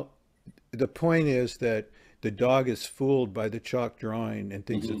 Well, the point is that the dog is fooled by the chalk drawing and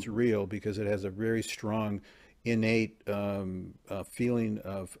thinks it's real because it has a very strong innate feeling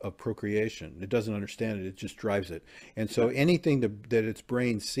of procreation. It doesn't understand it, it just drives it. And so anything that its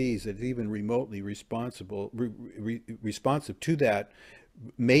brain sees that's even remotely responsive to that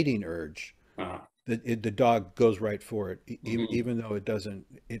mating urge, the dog goes right for it, even though it doesn't,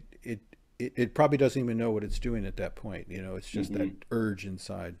 it probably doesn't even know what it's doing at that point. You know, it's just that urge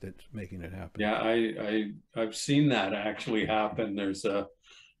inside that's making it happen. Yeah, I've seen that actually happen. There's a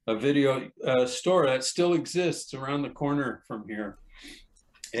video store that still exists around the corner from here,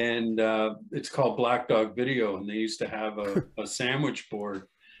 and it's called Black Dog Video, and they used to have a sandwich board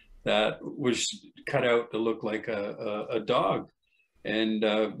that was cut out to look like a dog, and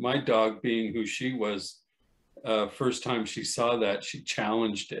my dog, being who she was, first time she saw that, she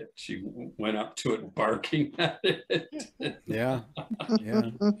challenged it. She went up to it barking at it. Yeah.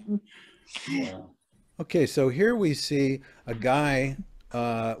 Okay, so here we see a guy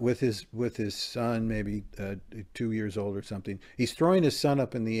with his son, maybe 2 years old or something. He's throwing his son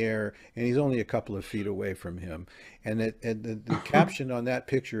up in the air, and he's only a couple of feet away from him. And the caption on that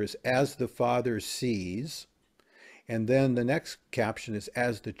picture is "As the father sees," and then the next caption is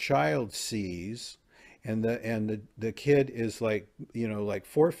 "As the child sees." And the kid is like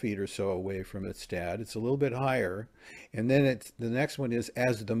 4 feet or so away from its dad. It's a little bit higher. And then the next one is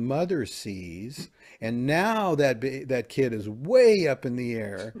 "As the mother sees," and now that kid is way up in the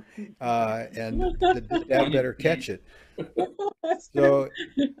air, and the dad better catch it. So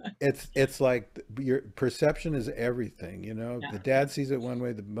it's like your perception is everything, you know. The dad sees it one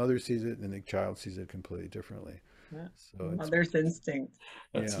way, the mother sees it, and the child sees it completely differently. So Mother's instinct.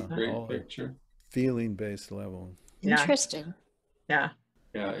 That's a great picture. Feeling-based level. Interesting. Yeah.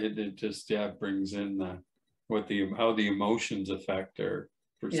 It just brings in how the emotions affect our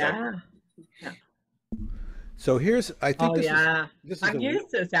perception. Yeah. So I think this is I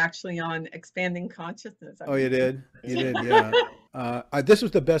used this actually on expanding consciousness. Oh, you did? You did, yeah. This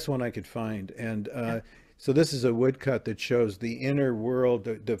was the best one I could find. And So this is a woodcut that shows the inner world,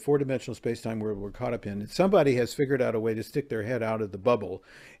 the four-dimensional space-time world we're caught up in. And somebody has figured out a way to stick their head out of the bubble,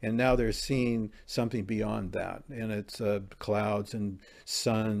 and now they're seeing something beyond that. And it's clouds and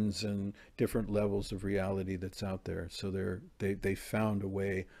suns and different levels of reality that's out there. So they found a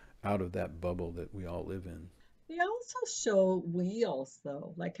way out of that bubble that we all live in. They also show wheels,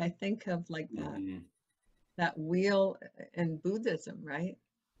 though. Like I think of like that wheel in Buddhism, right?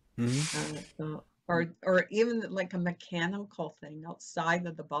 Or even like a mechanical thing outside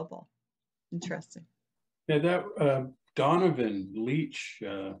of the bubble. Interesting. Yeah, that Donovan Leitch,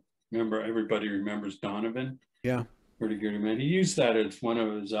 remember, everybody remembers Donovan? Yeah. Pretty good man. He used that as one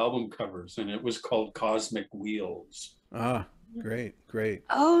of his album covers, and it was called Cosmic Wheels. Ah, great.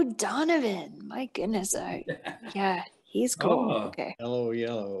 Oh, Donovan. My goodness. Yeah, he's cool. Oh, Okay.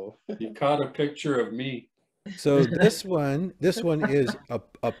 Yellow. you caught a picture of me. So this one is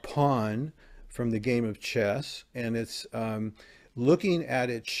a pawn from the game of chess, and it's looking at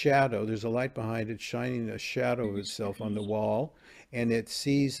its shadow. There's a light behind it shining a shadow of itself on the wall, and it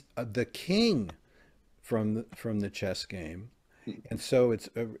sees the king from the chess game, and so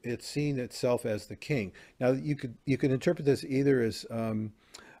it's seeing itself as the king. Now you could interpret this either as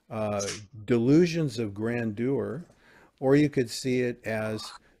delusions of grandeur, or you could see it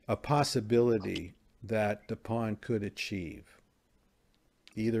as a possibility that the pawn could achieve.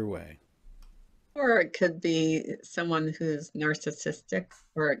 Either way. Or it could be someone who's narcissistic,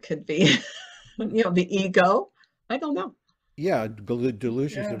 or it could be, the ego. I don't know. Yeah,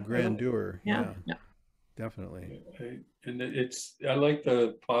 delusions of grandeur. Yeah, definitely. And I like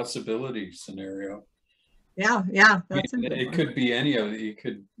the possibility scenario. Yeah, that's it could be any of it. You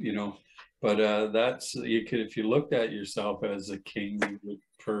could, but if you looked at yourself as a king, you would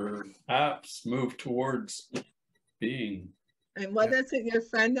perhaps move towards being. And what is it your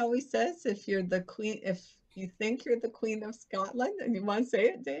friend always says? If you're the queen, if you think you're the Queen of Scotland, and you want to say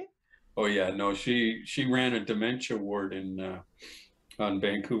it, Dave? Oh yeah, no, she ran a dementia ward on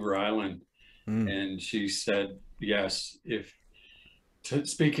Vancouver Island, and she said yes.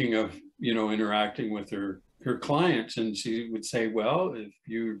 Speaking of interacting with her clients, and she would say, well, if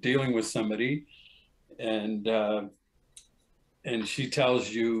you're dealing with somebody and she tells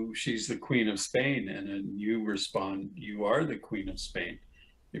you she's the Queen of Spain, and then you respond, you are the Queen of Spain.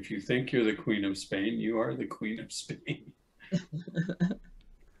 If you think you're the Queen of Spain, you are the Queen of Spain.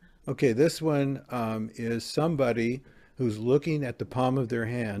 Okay, this one is somebody who's looking at the palm of their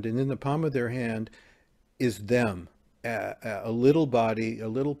hand, and in the palm of their hand is them, a little body, a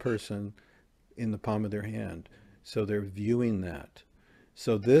little person in the palm of their hand. So they're viewing that.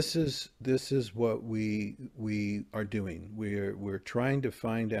 So this is what we are doing. We're trying to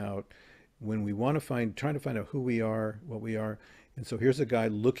find out when we want to trying to find out who we are, what we are. And so here's a guy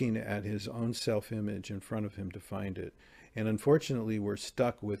looking at his own self-image in front of him to find it. And unfortunately, we're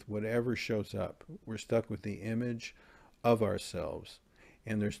stuck with whatever shows up. We're stuck with the image of ourselves.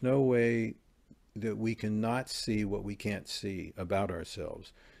 And there's no way that we can not see what we can't see about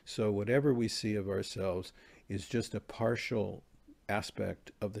ourselves. So whatever we see of ourselves is just a partial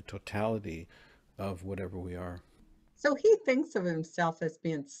aspect of the totality of whatever we are. So he thinks of himself as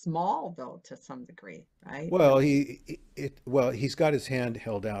being small, though, to some degree, right? Well, he's got his hand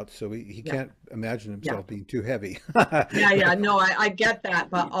held out, so he can't imagine himself being too heavy. No, I get that,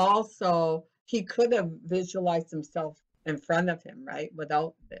 but also he could have visualized himself in front of him, right,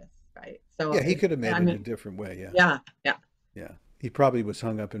 without this, right? So yeah, he could have made it a different way. Yeah. He probably was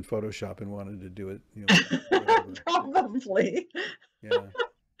hung up in Photoshop and wanted to do it. Probably. Yeah.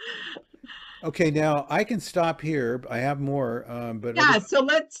 Okay, now I can stop here. I have more, but so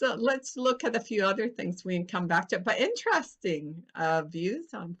let's look at a few other things we can come back to. But interesting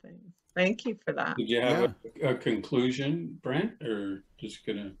views on things. Thank you for that. Did you have a conclusion, Brent, or just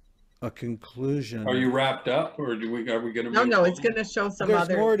gonna? A conclusion. Are you wrapped up, or are we gonna? No, it's going to show some there's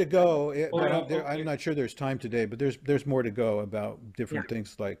other. More to go. Okay. I'm not sure there's time today, but there's more to go about different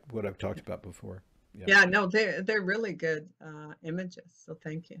things like what I've talked about before. No, they're really good images. So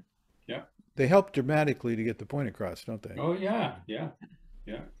thank you. Yeah. They help dramatically to get the point across, don't they? Oh yeah.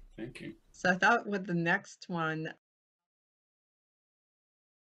 Thank you. So I thought with the next one.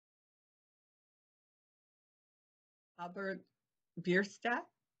 Albert Bierstadt?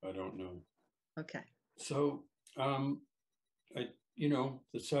 I don't know. Okay. So, the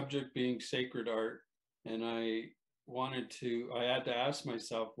subject being sacred art, and I had to ask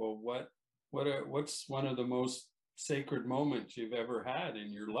myself, well, what's one of the most sacred moments you've ever had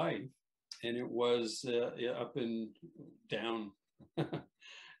in your life? And it was up and down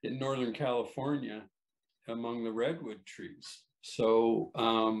in Northern California among the redwood trees. So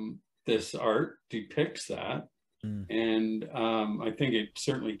this art depicts that. Mm. And I think it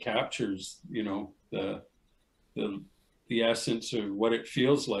certainly captures, you know, the essence of what it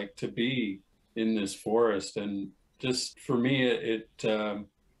feels like to be in this forest. And just for me,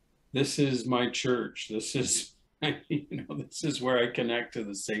 this is my church. This is, you know, this is where I connect to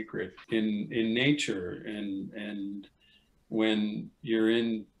the sacred in nature. And when you're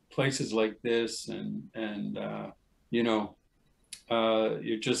in places like this, and you know,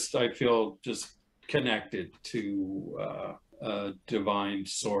 you're just, I feel just connected to a divine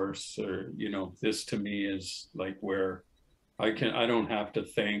source, or, you know, this to me is like where I don't have to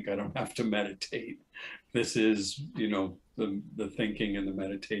think, I don't have to meditate. This is, you know, the thinking and the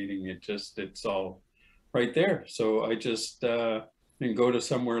meditating, it's all right there. So I just can go to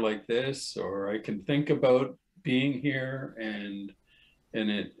somewhere like this, or I can think about being here, and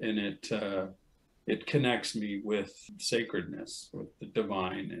it connects me with sacredness, with the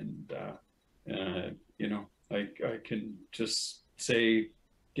divine. And you know, I can just say,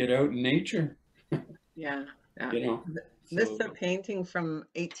 get out in nature. Yeah. Yeah. You know, This so is a painting from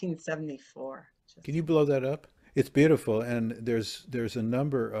 1874. Can you blow that up? It's beautiful, and there's a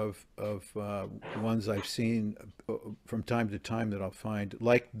number of ones I've seen from time to time that I'll find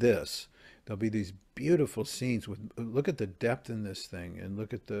like this. There'll be these beautiful scenes with, look at the depth in this thing, and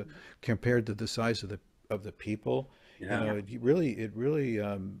look at the, compared to the size of the people. You yeah. know, it really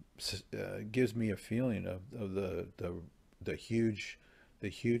gives me a feeling of the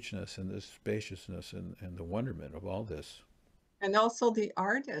hugeness and the spaciousness and the wonderment of all this. And also the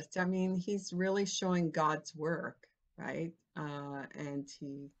artist. I mean, he's really showing God's work, right? And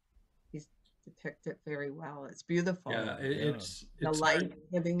he's depicted very well. It's beautiful. Yeah, it's The light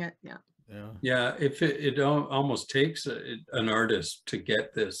hitting it. Yeah. Yeah. Yeah, if it almost takes an artist to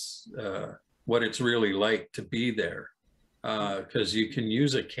get this, what it's really like to be there, because you can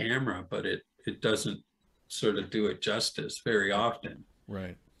use a camera, but it doesn't sort of do it justice very often.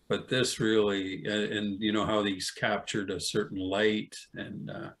 Right. But this really, and you know how these captured a certain light, and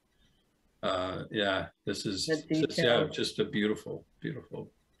yeah, this is just a beautiful,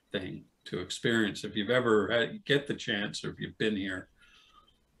 beautiful thing to experience. If you've ever get the chance, or if you've been here,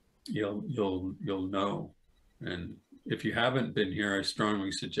 you'll know. And if you haven't been here, I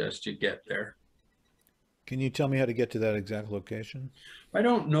strongly suggest you get there. Can you tell me how to get to that exact location? I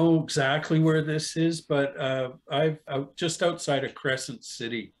don't know exactly where this is, but I'm just outside of Crescent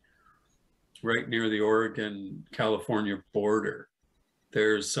City, right near the Oregon-California border.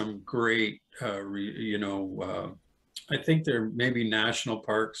 There's some great, you know, I think there may be national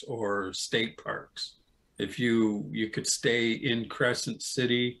parks or state parks. If you could stay in Crescent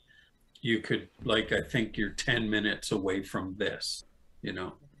City, you could, like, I think you're 10 minutes away from this, you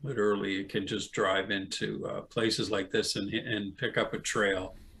know, literally you can just drive into places like this and pick up a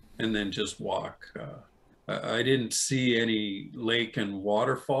trail and then just walk. I didn't see any lake and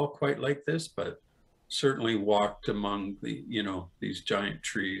waterfall quite like this, but certainly walked among the, you know, these giant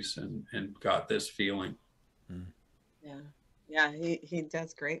trees and got this feeling. Yeah. Yeah, he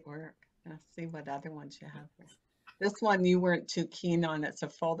does great work. Let's see what other ones you have here. This one you weren't too keen on. It's a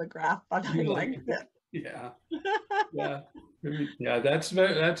photograph, but I liked it. Yeah. Yeah. Yeah, that's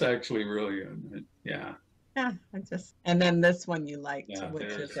actually really good. Yeah. Yeah, and then this one you liked, Yeah, which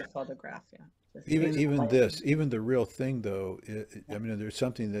is a photograph. Yeah. Even the real thing though, I mean, there's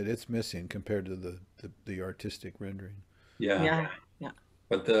something that it's missing compared to the artistic rendering. Yeah. Yeah. Yeah.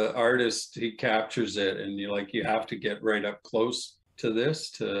 But the artist, he captures it, and you have to get right up close to this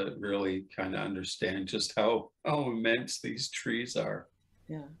to really kind of understand just how immense these trees are.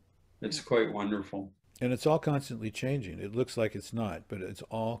 Yeah. It's quite wonderful. And it's all constantly changing. It looks like it's not, but it's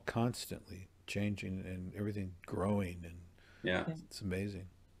all constantly changing and everything growing, and yeah, it's amazing.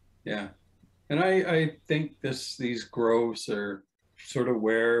 Yeah. And I think these groves are sort of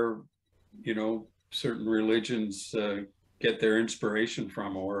where, you know, certain religions get their inspiration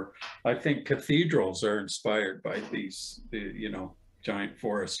from, or I think cathedrals are inspired by these, you know, giant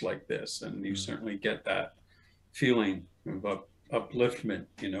forests like this, and you certainly get that feeling of upliftment.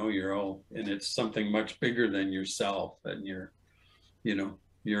 You know, you're all, and it's something much bigger than yourself, and you're, you know,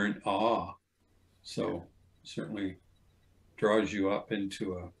 you're in awe. So certainly draws you up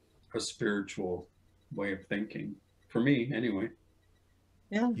into a spiritual way of thinking, for me anyway.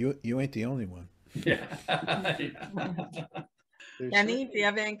 Yeah. You ain't the only one. Yeah. Kenny, do you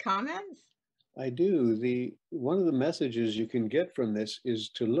have any comments? I do. One of the messages you can get from this is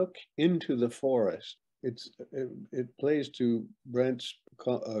to look into the forest. It plays to Brent's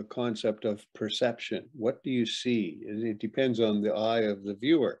concept of perception. What do you see? It depends on the eye of the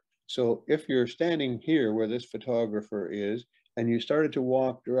viewer. So if you're standing here where this photographer is, and you started to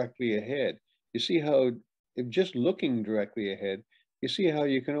walk directly ahead, you see how, if just looking directly ahead, you see how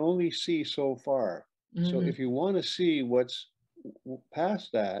you can only see so far. So Mhm. if you want to see what's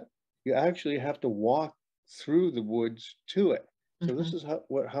past that, you actually have to walk through the woods to it. So this Mhm. is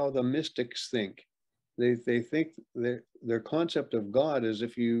how the mystics think. They think that their concept of God is,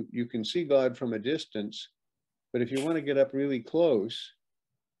 if you can see God from a distance, but if you want to get up really close,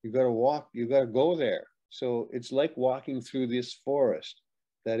 you got to walk, you got to go there. So it's like walking through this forest.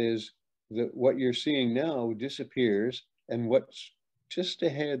 That is, what you're seeing now disappears, and what's just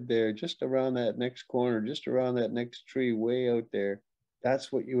ahead there, just around that next corner, just around that next tree way out there,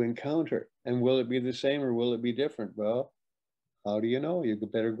 that's what you encounter. And will it be the same or will it be different? Well, how do you know? You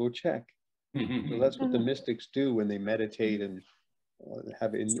better go check. So that's what the mystics do when they meditate and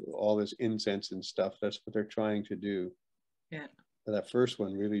have all this incense and stuff. That's what they're trying to do. Yeah. But that first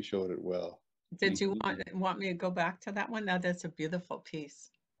one really showed it well. Did you want me to go back to that one? Now that's a beautiful piece.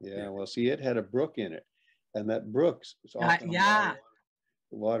 Yeah, well, see, it had a brook in it, and that brook is often Yeah.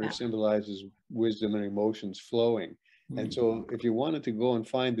 the water Yeah. symbolizes wisdom and emotions flowing. And so if you wanted to go and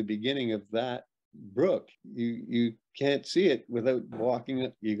find the beginning of that brook, you can't see it without walking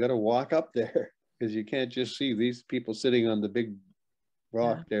it. You got to walk up there, because you can't just see these people sitting on the big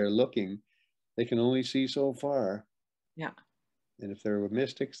rock Yeah. there looking. They can only see so far. Yeah. And if they're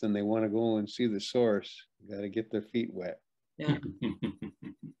mystics, then they want to go and see the source. You got to get their feet wet. Yeah.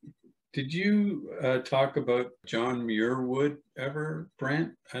 Did you talk about John Muirwood ever,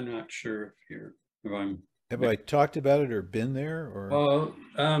 Brent? I'm not sure if I'm. Have I talked about it or been there, or? Well,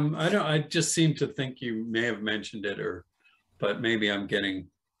 I don't. I just seem to think you may have mentioned it, but maybe I'm getting.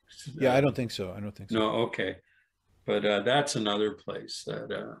 Yeah, I don't think so. I don't think so. No, okay, but that's another place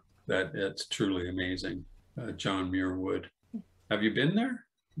that it's truly amazing. John Muirwood. Have you been there?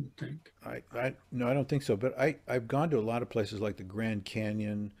 I think. No, I don't think so. But I've gone to a lot of places like the Grand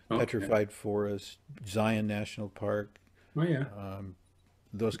Canyon, Okay. Petrified Forest, Zion National Park. Oh yeah.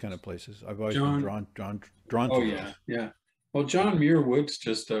 Those kind of places. I've always John, been drawn to oh those. yeah, yeah. Well, John Muirwood's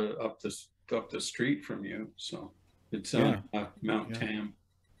just up the street from you, so it's on Mount Yeah. Tam.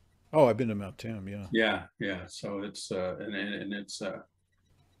 Oh, I've been to Mount Tam. Yeah. Yeah, yeah. So it's and it's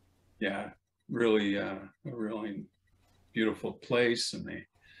yeah, really a really beautiful place, and they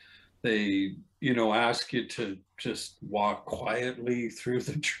ask you to just walk quietly through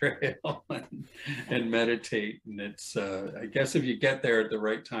the trail and meditate, and it's I guess if you get there at the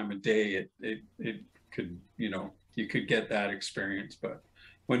right time of day, it could you could get that experience. But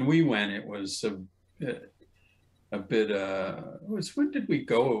when we went, it was a bit when did we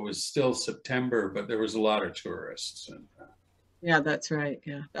go? It was still September, but there was a lot of tourists, and Yeah, that's right.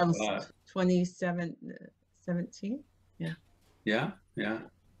 Yeah. That was 2017. Yeah. yeah.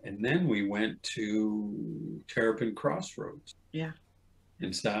 And then we went to Terrapin Crossroads. Yeah.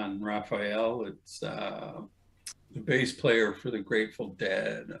 In San Rafael. It's the bass player for the Grateful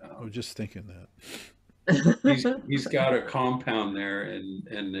Dead. I was just thinking that. He's got a compound there, and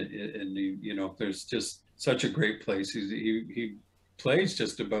there's just such a great place. He plays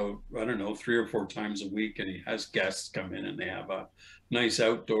just about, I don't know, 3 or 4 times a week, and he has guests come in, and they have a nice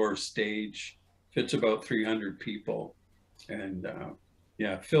outdoor stage, fits about 300 people, and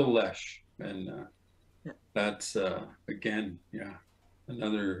yeah, Phil Lesh, and that's again, yeah,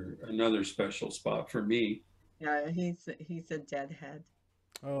 another special spot for me. Yeah, he's a deadhead.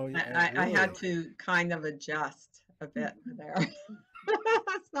 Oh I yeah. had to kind of adjust a bit there.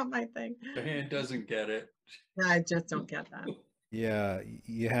 That's not my thing. Diane doesn't get it. I just don't get that. Yeah,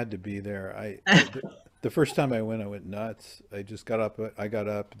 you had to be there. The first time I went nuts. I just got up. I got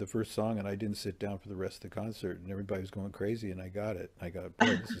up the first song, and I didn't sit down for the rest of the concert. And everybody was going crazy, and I got it. I got,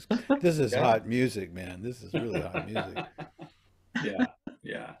 boy, this is Yeah. hot music, man. This is really hot music. Yeah.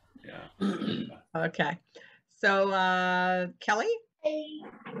 Okay. So, Kelly? Hey,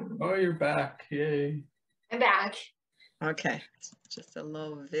 Oh, you're back. Yay. I'm back. Okay. Just a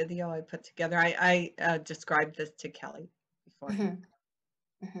little video I put together. I described this to Kelly before. Mhm.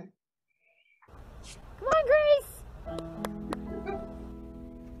 Come on, Grace.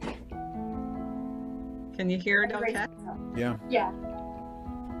 Can you hear it okay? Yeah. Yeah.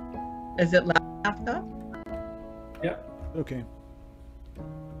 Is it loud enough? Yep. Okay.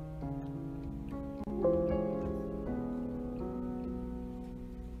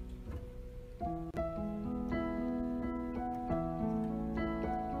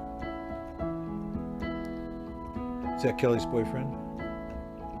 Is that Kelly's boyfriend?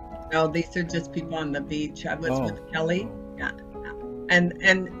 No, these are just people on the beach. I was Oh. with Kelly. Yeah.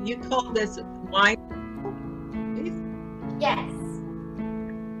 And you call this wine? Yes.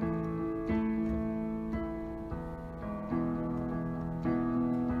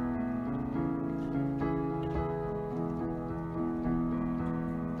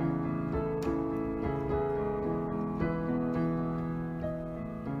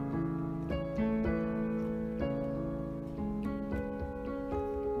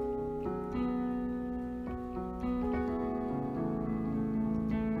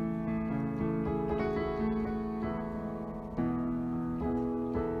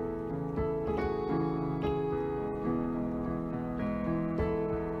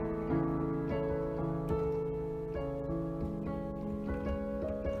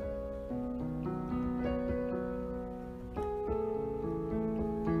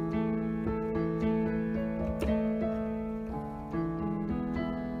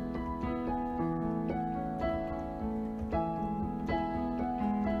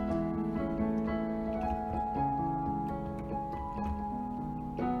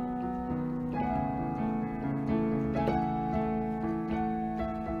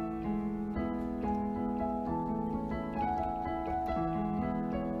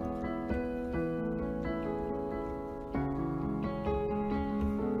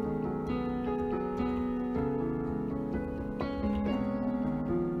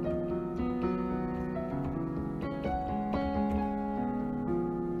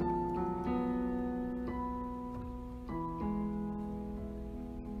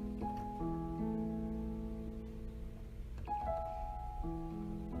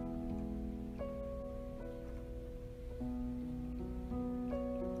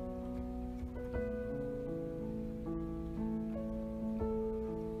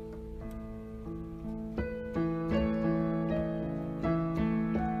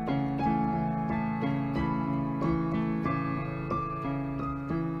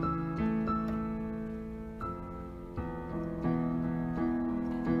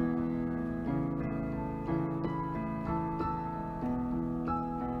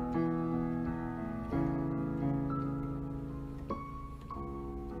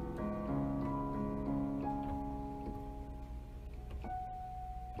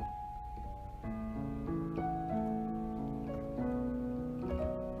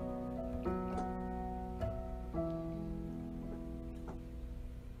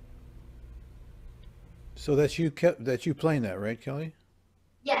 So that's you playing that, right, Kelly?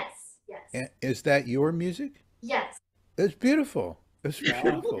 Yes. Yes. And is that your music? Yes. It's beautiful. It's Wow.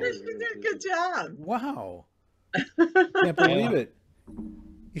 Oh, beautiful. you did a good job. Wow. Can't believe it.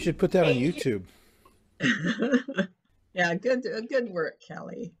 You should put that on Thank you. YouTube. Yeah, good work,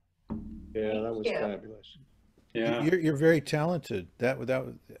 Kelly. Yeah, that Thank was you. fabulous. Yeah. You're very talented. I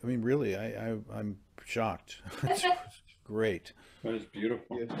mean, really, I'm shocked. That's great. That was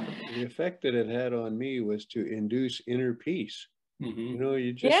beautiful. The effect that it had on me was to induce inner peace. Hmm. You know,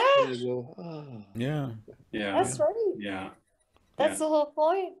 you just Yeah. kind of go, ah. Yeah. Yeah. That's right. Yeah. That's the whole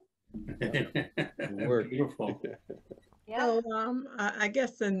point. Work. Beautiful. Yeah. So I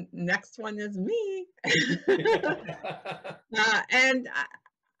guess the next one is me. And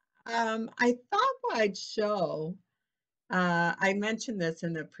I thought I'd show. I mentioned this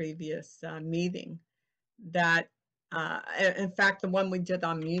in the previous meeting that, in fact, the one we did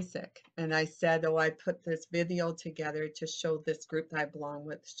on music, and I said, oh, I put this video together to show this group I belong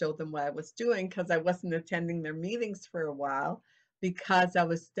with, show them what I was doing because I wasn't attending their meetings for a while because I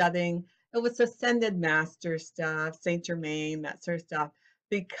was studying. It was ascended master stuff, Saint Germain, that sort of stuff,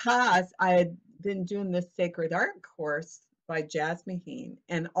 because I had been doing this sacred art course by Jasmine,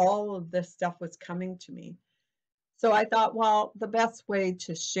 and all of this stuff was coming to me. So I thought, well, the best way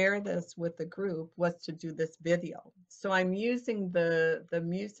to share this with the group was to do this video. So I'm using the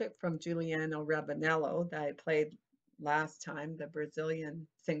music from Giuliano Ravanello that I played last time, the Brazilian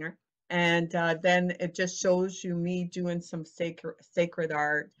singer. And then it just shows you me doing some sacred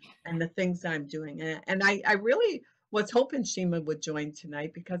art and the things I'm doing. And I really was hoping Shima would join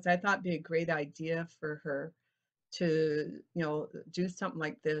tonight because I thought it'd be a great idea for her to, do something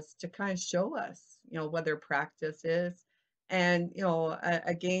like this to kind of show us, what their practice is. And,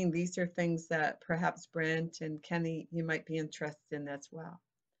 again, these are things that perhaps Brent and Kenny, you might be interested in as well.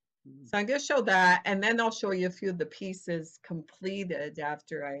 So I'm going to show that, and then I'll show you a few of the pieces completed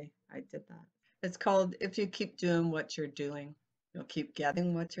after I did that. It's called If You Keep Doing What You're Doing, You'll Keep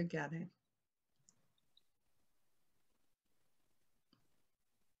Getting What You're Getting.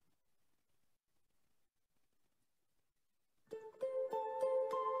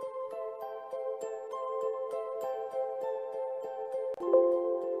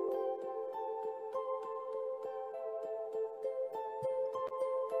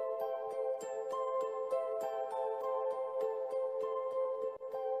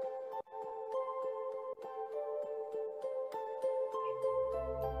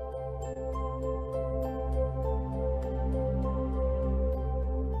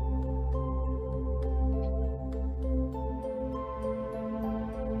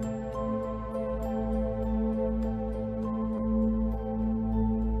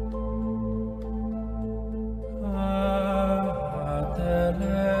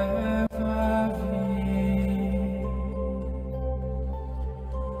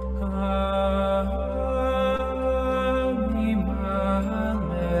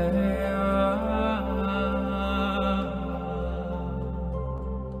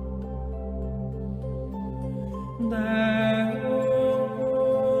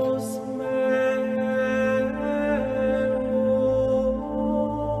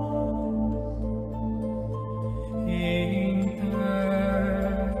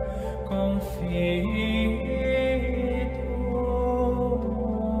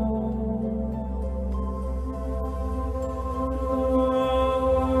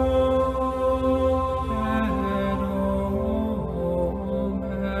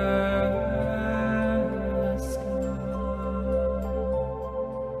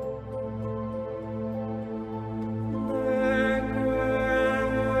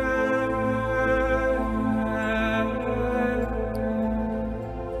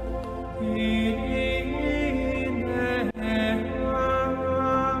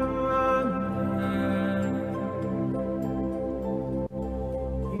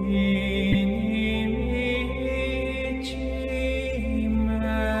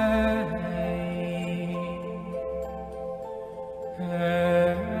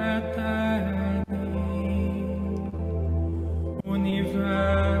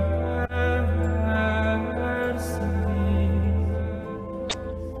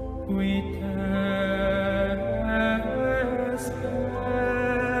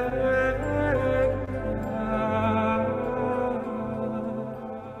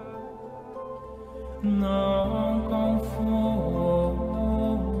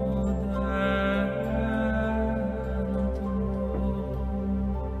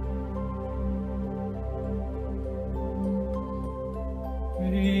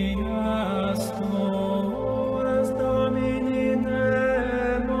 Domini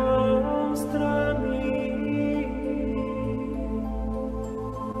demonstra mi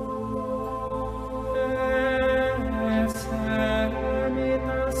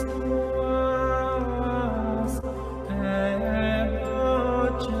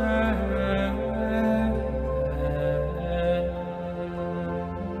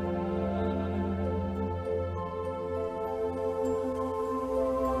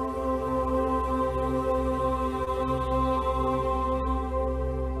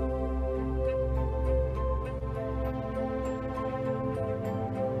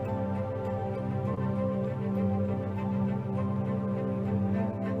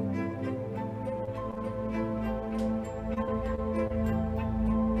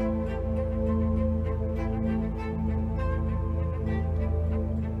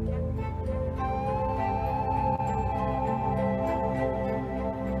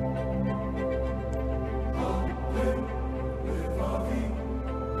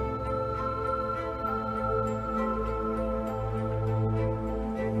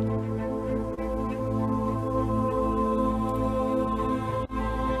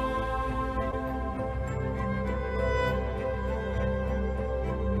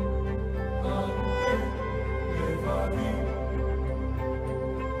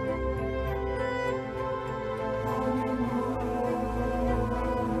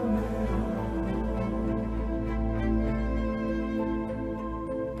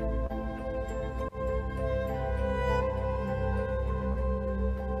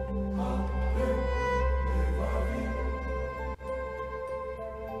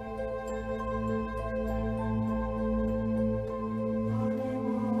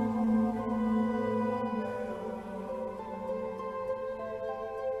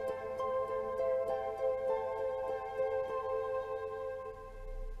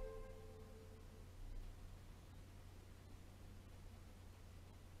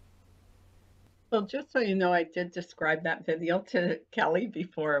Well, just so you know, I did describe that video to Kelly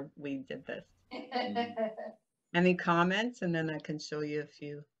before we did this. Any comments? And then I can show you a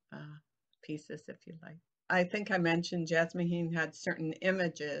few pieces if you like. I think I mentioned Jasmine had certain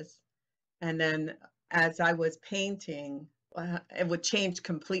images, and then as I was painting, it would change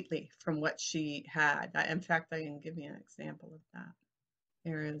completely from what she had. In fact, I can give you an example of that.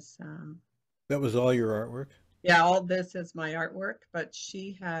 Here is, That was all your artwork? yeah, all this is my artwork, but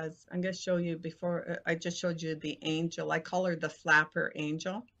she has, I'm going to show you before, I just showed you the angel. I call her the flapper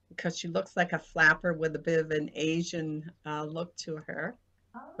angel because she looks like a flapper with a bit of an Asian look to her.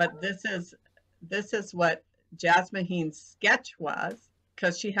 But this is what Jasmine's sketch was,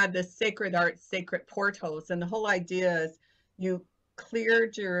 because she had this sacred art, sacred portals, and the whole idea is you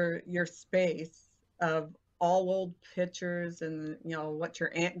cleared your space of all old pictures and what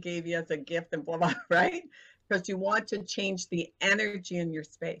your aunt gave you as a gift and blah blah, right? Because you want to change the energy in your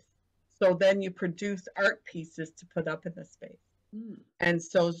space. So then you produce art pieces to put up in the space. And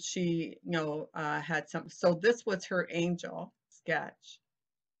so she, had some. So this was her angel sketch.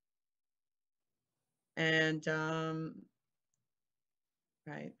 And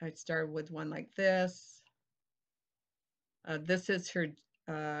right, I started with one like this. This is her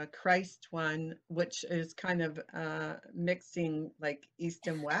Christ one, which is kind of mixing like East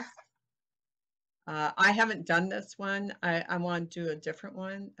and West. I haven't done this one. I want to do a different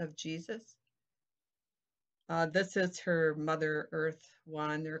one of Jesus. This is her Mother Earth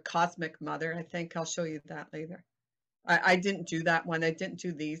one, or Cosmic Mother. I think I'll show you that later. I didn't do that one. I didn't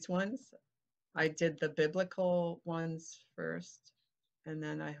do these ones. I did the biblical ones first, and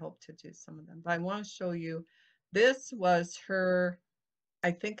then I hope to do some of them. But I want to show you, this was her,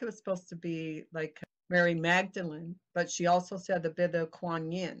 I think it was supposed to be like Mary Magdalene, but she also said a bit of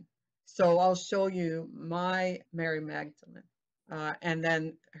Kuan Yin. So I'll show you my Mary Magdalene, and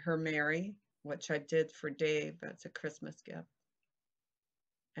then her Mary, which I did for Dave as a Christmas gift,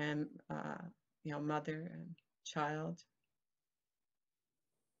 and mother and child.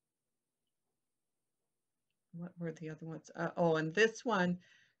 What were the other ones? Oh, and this one,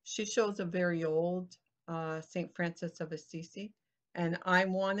 she shows a very old St. Francis of Assisi. And I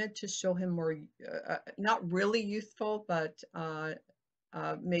wanted to show him more, not really youthful, but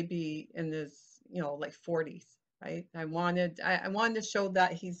maybe in his, like 40s, right? I wanted to show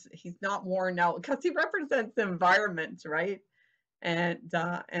that he's not worn out, because he represents the environment, right? And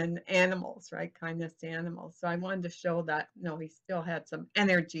animals, right? Kindness to animals. So I wanted to show that, he still had some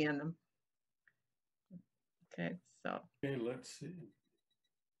energy in him. Okay, so. Okay, let's see.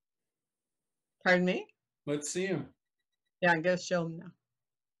 Pardon me? Let's see him. Yeah, I'm going to show him now.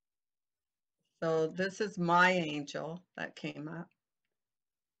 So this is my angel that came up.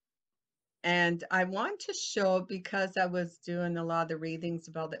 And I want to show, because I was doing a lot of the readings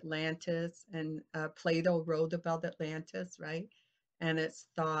about Atlantis, and Plato wrote about Atlantis, right? And it's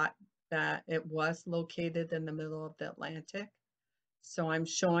thought that it was located in the middle of the Atlantic. So I'm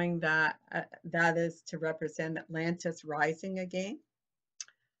showing that that is to represent Atlantis rising again.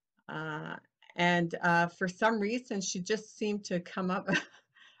 And for some reason, she just seemed to come up,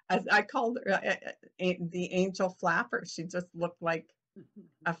 as I called her, the angel flapper. She just looked like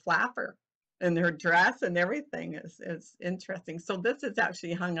a flapper, and her dress and everything is interesting. So this is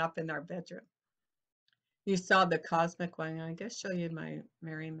actually hung up in our bedroom. You saw the cosmic one. I guess show you my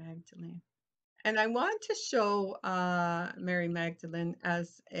Mary Magdalene. And I want to show Mary Magdalene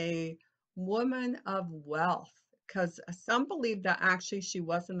as a woman of wealth, because some believe that actually she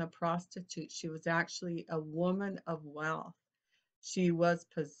wasn't a prostitute. She was actually a woman of wealth. She was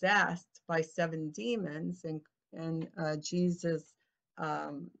possessed by 7 demons, and Jesus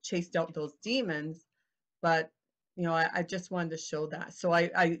chased out those demons. But I just wanted to show that. So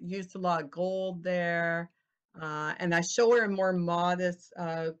I used a lot of gold there. And I show her in more modest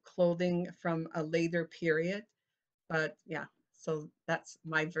clothing from a later period. But yeah, so that's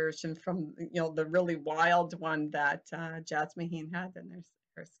my version from the really wild one that Jasmine had in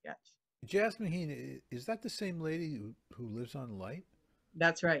her sketch. Jasmine, is that the same lady who lives on light?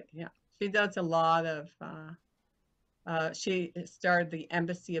 That's right. Yeah, she does a lot of. She started the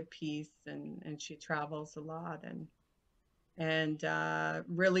Embassy of Peace, and she travels a lot, and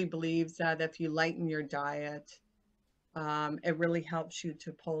really believes that if you lighten your diet, it really helps you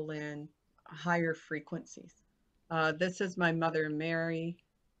to pull in higher frequencies. This is my mother, Mary.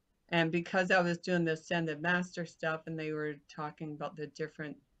 And because I was doing the Ascended Master stuff, and they were talking about the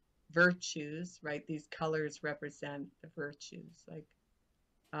different virtues, right? These colors represent the virtues. Like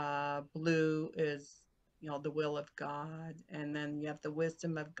blue is, the will of God. And then you have the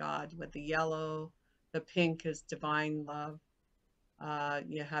wisdom of God with the yellow. The pink is divine love.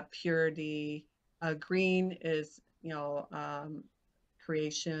 You have purity, Green is,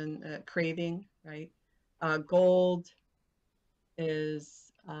 creation, creating, right? Gold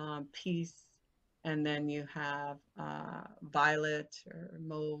is peace. And then you have violet or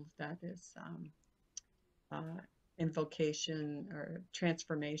mauve, that is uh, invocation or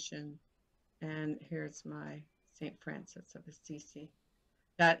transformation. And here's my St. Francis of Assisi.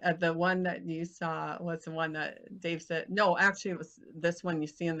 That the one that you saw was the one that Dave said, no, actually it was this one you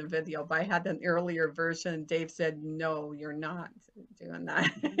see in the video, but I had an earlier version. Dave said, no, you're not doing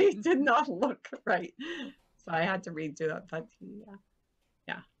that. He did not look right. So I had to redo it, but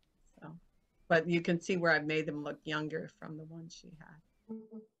yeah. So, but you can see where I made him look younger from the one she had.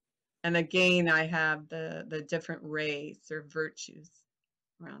 And again, I have the different rays or virtues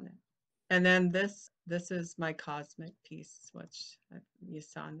around it. And then this is my cosmic piece, which you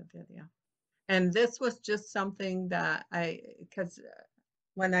saw in the video. And this was just something that because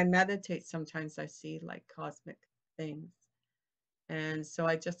when I meditate, sometimes I see like cosmic things. And so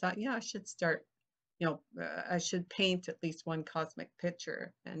I just thought, yeah, I should start, I should paint at least one cosmic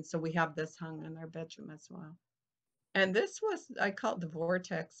picture. And so we have this hung in our bedroom as well. And this was, I call it the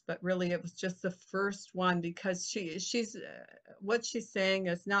vortex, but really it was just the first one, because she's what she's saying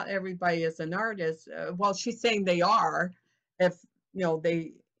is not everybody is an artist. Well, she's saying they are. If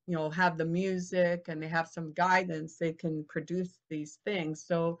they have the music and they have some guidance, they can produce these things.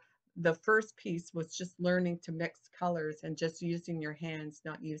 So the first piece was just learning to mix colors and just using your hands,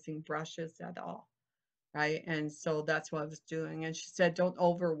 not using brushes at all, right? And so that's what I was doing. And she said, don't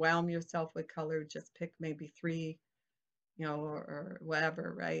overwhelm yourself with color, just pick maybe 3, or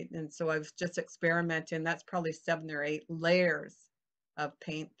whatever, right? And so I was just experimenting. That's probably 7 or 8 layers of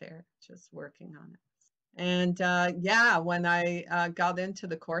paint there, just working on it. And yeah, when I got into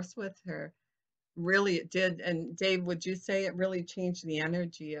the course with her, really it did. And Dave, would you say it really changed the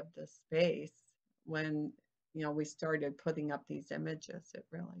energy of the space when, we started putting up these images? It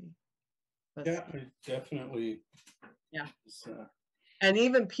really was. Yeah, I definitely. Yeah. And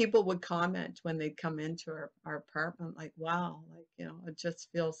even people would comment when they'd come into our apartment, like, wow, like, it just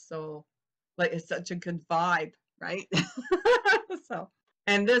feels so, like, it's such a good vibe, right? So,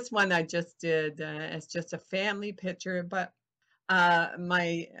 and this one I just did, it's just a family picture, but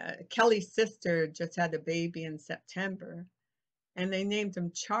my Kelly's sister just had a baby in September, and they named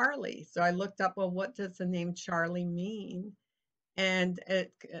him Charlie. So I looked up, well, what does the name Charlie mean? And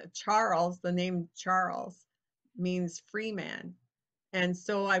Charles, the name Charles means free man. And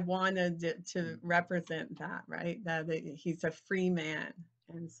so I wanted it to represent that, right? That he's a free man.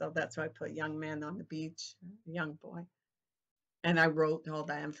 And so that's why I put young man on the beach, young boy. And I wrote all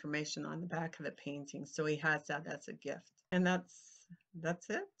that information on the back of the painting. So he has that as a gift. And that's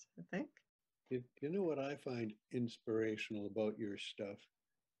it, I think. You know what I find inspirational about your stuff?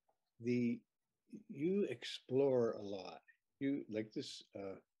 You explore a lot. You like this.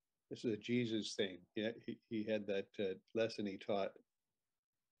 This is a Jesus thing. Yeah, he had that lesson he taught.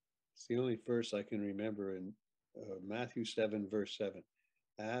 It's the only verse I can remember in Matthew 7, verse 7.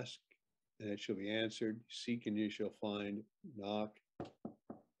 Ask and it shall be answered. Seek and you shall find. Knock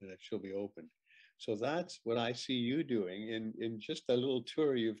and it shall be opened. So that's what I see you doing in just a little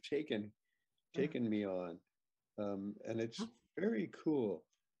tour you've taken me on. And it's very cool.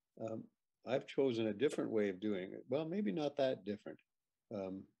 I've chosen a different way of doing it. Well, maybe not that different.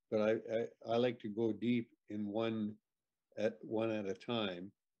 But I like to go deep in one at a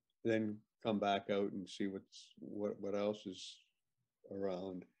time, then come back out and see what else is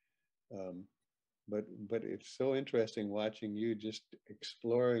around. But it's so interesting watching you just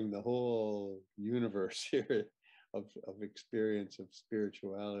exploring the whole universe here of experience of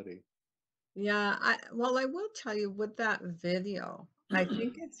spirituality. Yeah, I will tell you with that video, I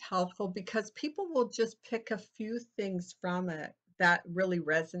think it's helpful because people will just pick a few things from it that really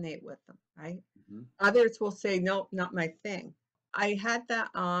resonate with them, right? Mm-hmm. Others will say, nope, not my thing. I had that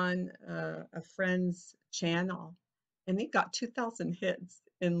on a friend's channel, and he got 2,000 hits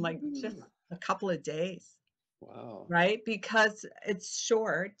in like just a couple of days. Wow. Right? Because it's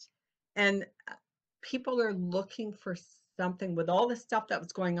short, and people are looking for something with all the stuff that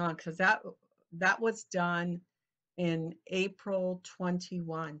was going on, because that was done in April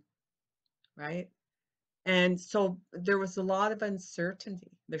 21, right? And so there was a lot of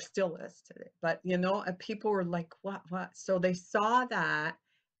uncertainty. There still is today, but people were like, what? So they saw that,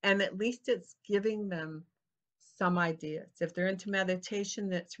 and at least it's giving them some ideas. If they're into meditation,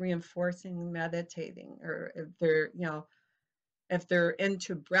 that's reinforcing meditating, or if they're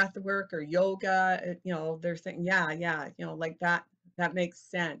into breath work or yoga, they're saying, yeah, like that makes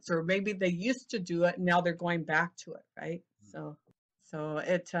sense. Or maybe they used to do it and now they're going back to it, right? So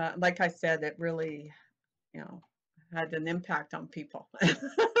it, like I said, it really, had an impact on people.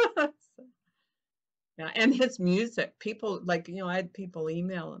 So, yeah, and his music, people like, I had people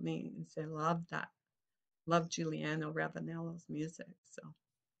email me and say, love that, love Giuliano Ravanello's music. So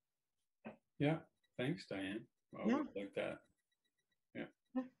Yeah. Thanks, Diane. yeah. Always like that.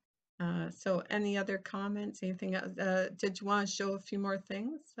 So any other comments, anything else? Did you want to show a few more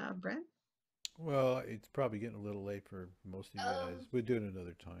things, Brent? Well, it's probably getting a little late for most of you guys. We'll do it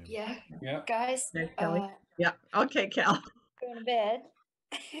another time. Yeah, Yeah. guys, Okay, Kelly. Yeah. Okay, Cal. going to bed.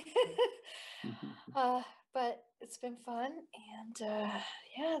 But it's been fun, and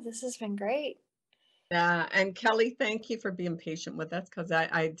yeah, this has been great. Yeah, and Kelly, thank you for being patient with us, because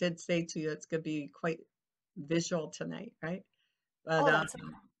I did say to you it's going to be quite visual tonight, right? But Oh, that's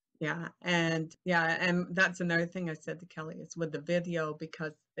yeah, and that's another thing I said to Kelly is with the video,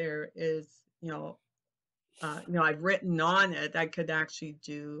 because there is, I've written on it, I could actually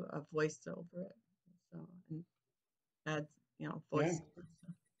do a voice over it. So, and add, voice. Yeah.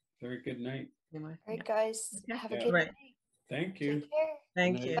 Very good night. Anyway, all right, guys. Okay. Have a Yeah. good Right. night. Thank you. Take care.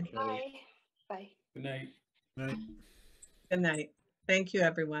 Thank Good you. night, Kelly. Bye. Bye. Good night. Night. Good night. Thank you,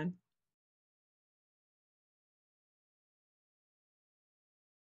 everyone.